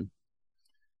system?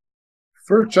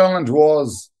 First challenge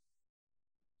was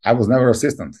I was never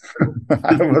assistant.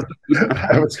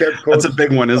 I was head coach. That's a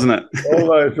big one, isn't it?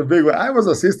 Oh, it's a big one. I was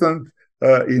assistant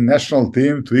in national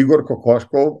team to Igor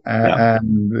Kokoshkov,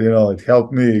 and it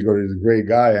helped me. Igor is a great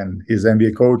guy, and he's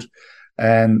NBA coach,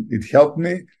 and it helped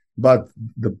me. But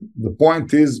the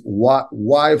point is,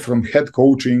 why from head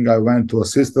coaching I went to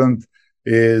assistant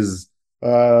is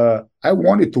I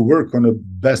wanted to work on the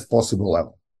best possible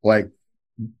level,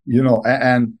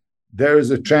 and there is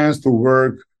a chance to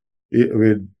work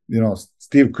with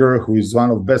Steve Kerr, who is one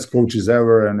of the best coaches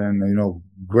ever, and then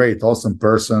great, awesome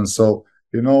person. So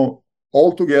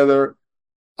all together,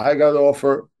 I got an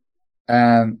offer,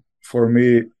 and for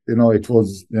me, it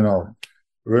was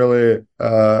really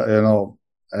at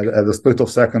the split of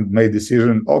second made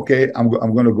decision. Okay, I'm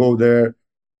going to go there.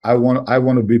 I want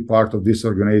to be part of this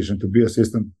organization, to be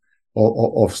assistant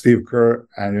of Steve Kerr,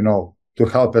 and to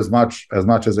help as much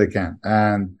as I can.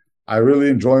 And I really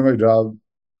enjoy my job.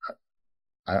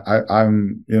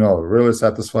 I'm really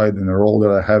satisfied in the role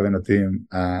that I have in the team,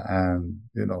 and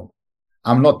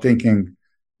I'm not thinking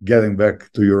getting back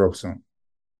to Europe soon.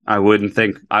 I wouldn't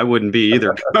be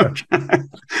either.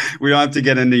 We don't have to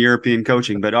get into European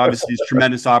coaching, but obviously there's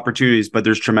tremendous opportunities, but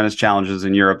there's tremendous challenges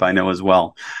in Europe, I know as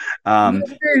well.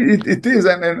 It is,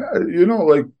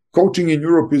 and coaching in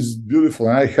Europe is beautiful,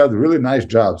 and I had really nice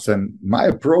jobs. And my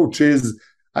approach is,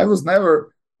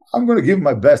 I'm going to give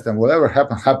my best, and whatever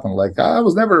happen. Like, I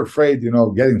was never afraid,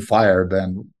 getting fired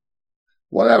and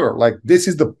whatever. Like, this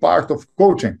is the part of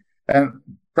coaching. And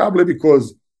probably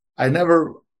because I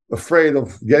never afraid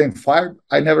of getting fired,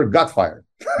 I never got fired.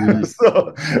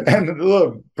 So, and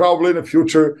look, probably in the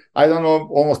future, I don't know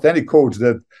almost any coach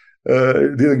that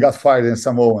didn't get fired in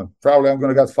some moment. Probably I'm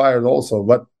going to get fired also,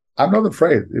 but I'm not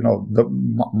afraid.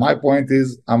 My point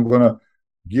is, I'm going to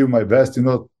give my best, and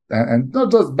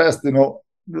not just best,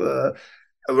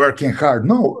 working hard.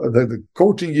 No, the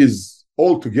coaching is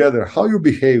all together. How you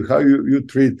behave, how you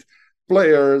treat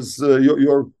players,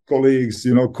 your colleagues,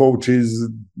 coaches,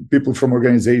 people from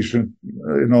organization,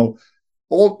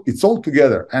 it's all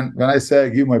together. And when I say I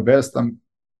give my best, I'm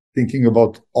thinking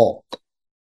about all.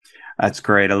 That's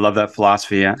great. I love that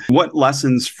philosophy. What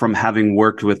lessons from having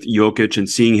worked with Jokić and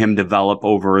seeing him develop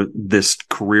over this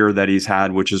career that he's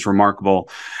had, which is remarkable,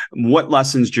 what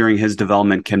lessons during his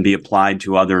development can be applied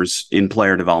to others in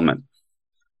player development?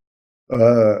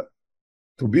 To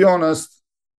be honest,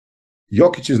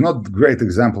 Jokić is not a great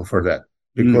example for that,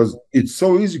 because it's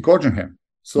so easy coaching him.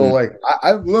 So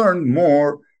I've learned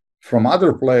more from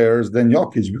other players than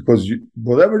Jokić, because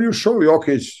whatever you show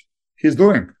Jokić, he's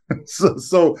doing.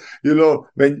 So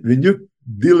when you're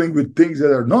dealing with things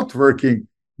that are not working,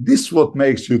 this is what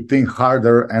makes you think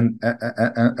harder and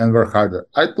work harder.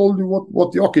 I told you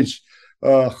what Jokić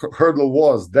hurdle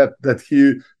was, that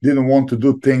he didn't want to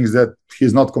do things that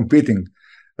he's not competing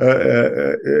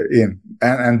in,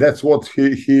 and that's what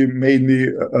he made me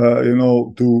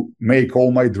to make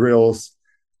all my drills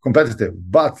competitive.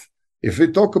 But if we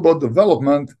talk about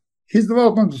development, his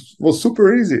development was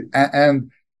super easy, and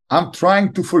I'm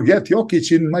trying to forget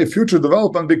Jokić in my future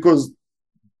development, because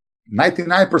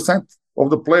 99% of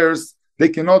the players, they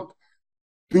cannot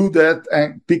do that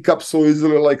and pick up so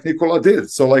easily like Nikola did.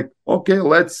 So okay,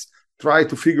 let's try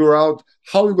to figure out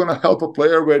how we're going to help a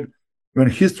player when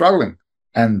he's struggling.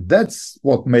 And that's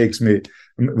what made me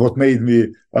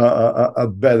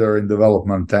better in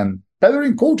development and better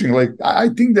in coaching. I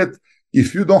think that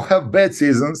if you don't have bad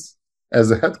seasons as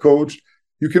a head coach,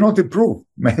 you cannot improve.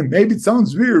 Maybe it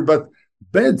sounds weird, but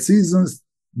bad seasons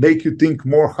make you think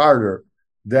more harder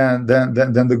than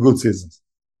the good seasons.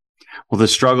 Well, the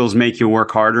struggles make you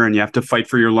work harder, and you have to fight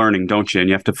for your learning, don't you? And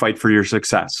you have to fight for your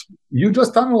success. You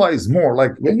just analyze more.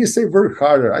 Like, when you say work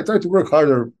harder, I try to work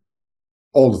harder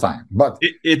all the time. But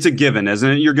it's a given,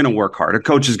 isn't it? You're going to work hard. A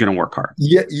coach is going to work hard.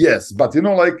 Yeah, yes, but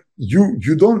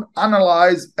you don't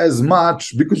analyze as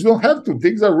much because you don't have to.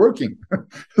 Things are working.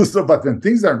 But when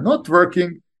things are not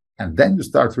working, and then you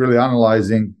start really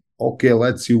analyzing, okay,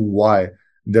 let's see why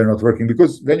they're not working.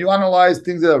 Because when you analyze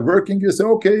things that are working, you say,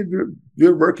 okay,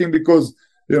 they're working because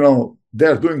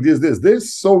they're doing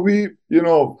this. So we, we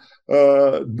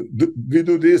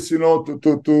do this,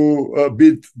 to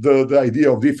beat the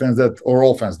idea of defense or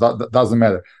offense. That doesn't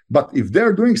matter. But if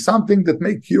they're doing something that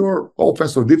make your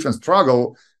offense or defense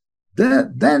struggle,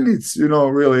 then it's,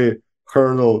 really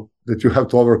hurdle that you have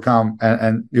to overcome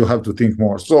and you have to think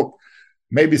more. So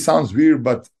maybe sounds weird,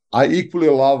 but I equally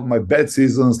love my bad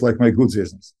seasons like my good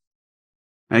seasons.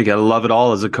 You got to love it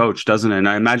all as a coach, doesn't it? And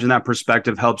I imagine that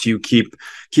perspective helps you keep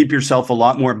yourself a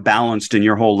lot more balanced in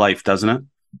your whole life, doesn't it?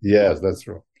 Yes, that's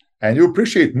true. And you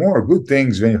appreciate more good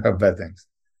things when you have bad things.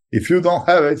 If you don't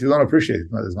have it, you don't appreciate it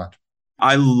not as much.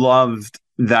 I loved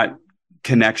that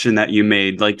connection that you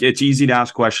made. Like, it's easy to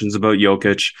ask questions about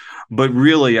Jokić, but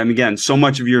really, again, so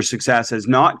much of your success has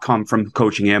not come from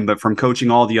coaching him, but from coaching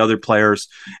all the other players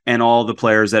and all the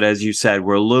players that, as you said,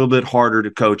 were a little bit harder to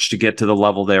coach to get to the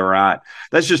level they were at.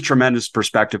 That's just tremendous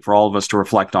perspective for all of us to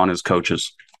reflect on as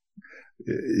coaches.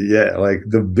 Yeah, like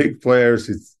the big players,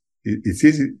 it's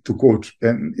easy to coach,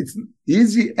 and it's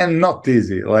easy and not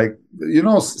easy. Like,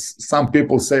 some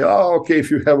people say, oh, okay,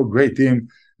 if you have a great team,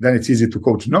 then it's easy to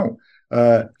coach. No.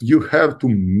 You have to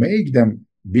make them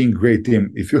being great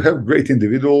team. If you have great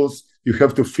individuals, you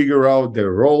have to figure out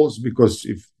their roles, because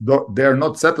if they're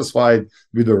not satisfied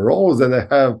with the roles that they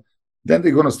have, then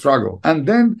they're going to struggle. And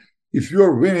then if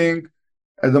you're winning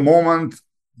at the moment,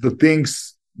 the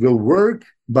things will work.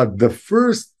 But the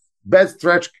first bad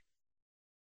stretch,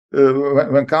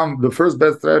 when come the first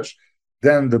bad stretch,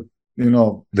 then the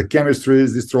chemistry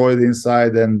is destroyed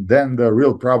inside, and then the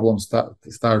real problems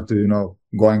start to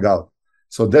going out.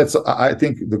 So I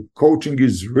think the coaching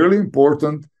is really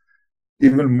important,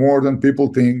 even more than people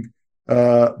think,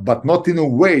 but not in a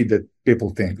way that people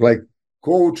think. Like,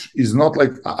 coach is not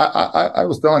like, I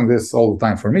was telling this all the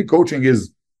time. For me, coaching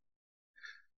is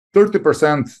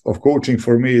 30% of coaching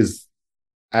for me is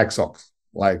XOX,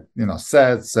 like,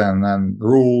 sets and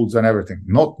rules and everything,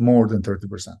 not more than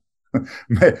 30%.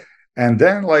 And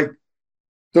then like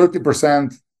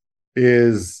 30%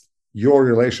 is your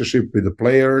relationship with the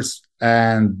players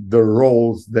and the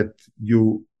roles that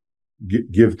you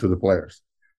give to the players.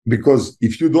 Because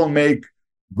if you don't make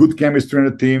good chemistry in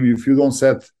a team, if you don't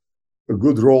set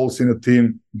good roles in a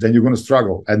team, then you're going to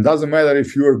struggle. And doesn't matter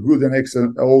if you are good in X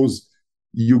and O's,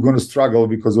 you're going to struggle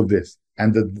because of this.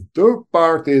 And the third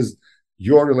part is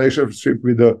your relationship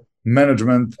with the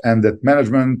management, and that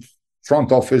management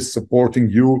front office supporting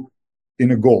you in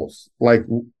the goals. Like,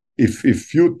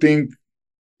 if you think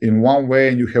in one way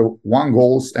and you have one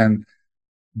goals and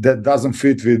that doesn't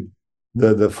fit with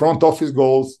the front office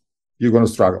goals, you're going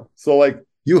to struggle. So like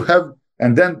you have,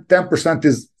 and then 10%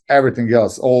 is everything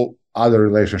else, all other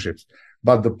relationships.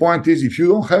 But the point is, if you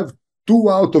don't have 2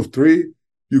 out of 3,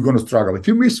 you're going to struggle. If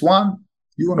you miss 1,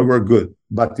 you're going to work good.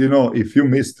 But if you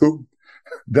miss 2,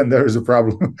 then there is a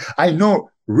problem. I know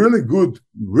really good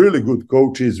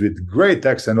coaches with great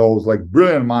X and O's, like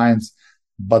brilliant minds,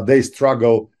 but they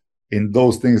struggle in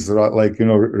those things, like,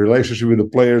 relationship with the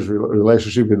players,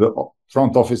 relationship with the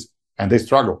front office, and they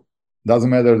struggle. Doesn't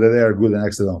matter that they are good in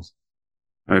X and O's.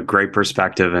 A great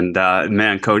perspective. And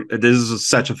man, Coach, this is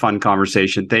such a fun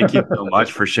conversation. Thank you so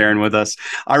much for sharing with us.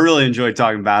 I really enjoyed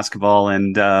talking basketball,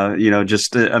 and,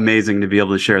 just amazing to be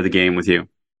able to share the game with you.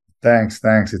 Thanks.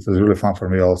 It was really fun for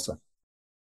me also.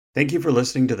 Thank you for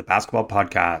listening to the Basketball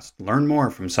Podcast. Learn more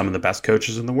from some of the best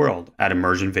coaches in the world at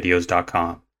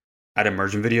immersionvideos.com. At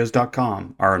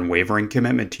immersionvideos.com, our unwavering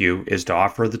commitment to you is to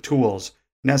offer the tools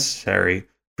necessary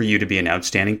for you to be an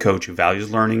outstanding coach who values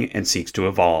learning and seeks to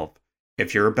evolve.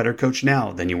 If you're a better coach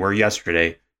now than you were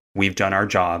yesterday, we've done our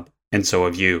job, and so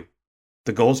have you.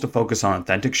 The goal is to focus on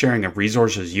authentic sharing of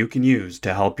resources you can use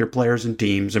to help your players and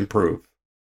teams improve.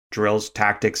 Drills,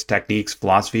 tactics, techniques,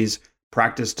 philosophies,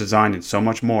 practice design, and so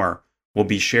much more will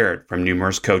be shared from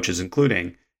numerous coaches,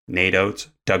 including Nate Oates,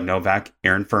 Doug Novak,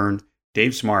 Aaron Fern,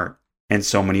 Dave Smart, and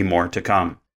so many more to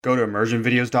come. Go to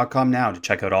immersionvideos.com now to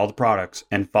check out all the products,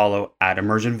 and follow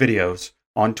 @immersionvideos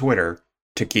on Twitter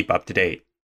to keep up to date.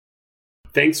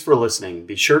 Thanks for listening.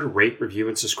 Be sure to rate, review,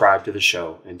 and subscribe to the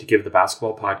show, and to give the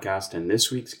Basketball Podcast and this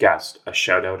week's guest a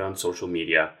shout out on social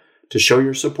media to show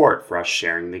your support for us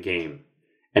sharing the game.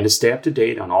 And to stay up to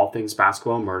date on all things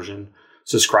basketball immersion,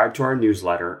 subscribe to our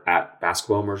newsletter at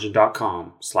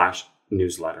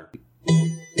basketballimmersion.com/newsletter.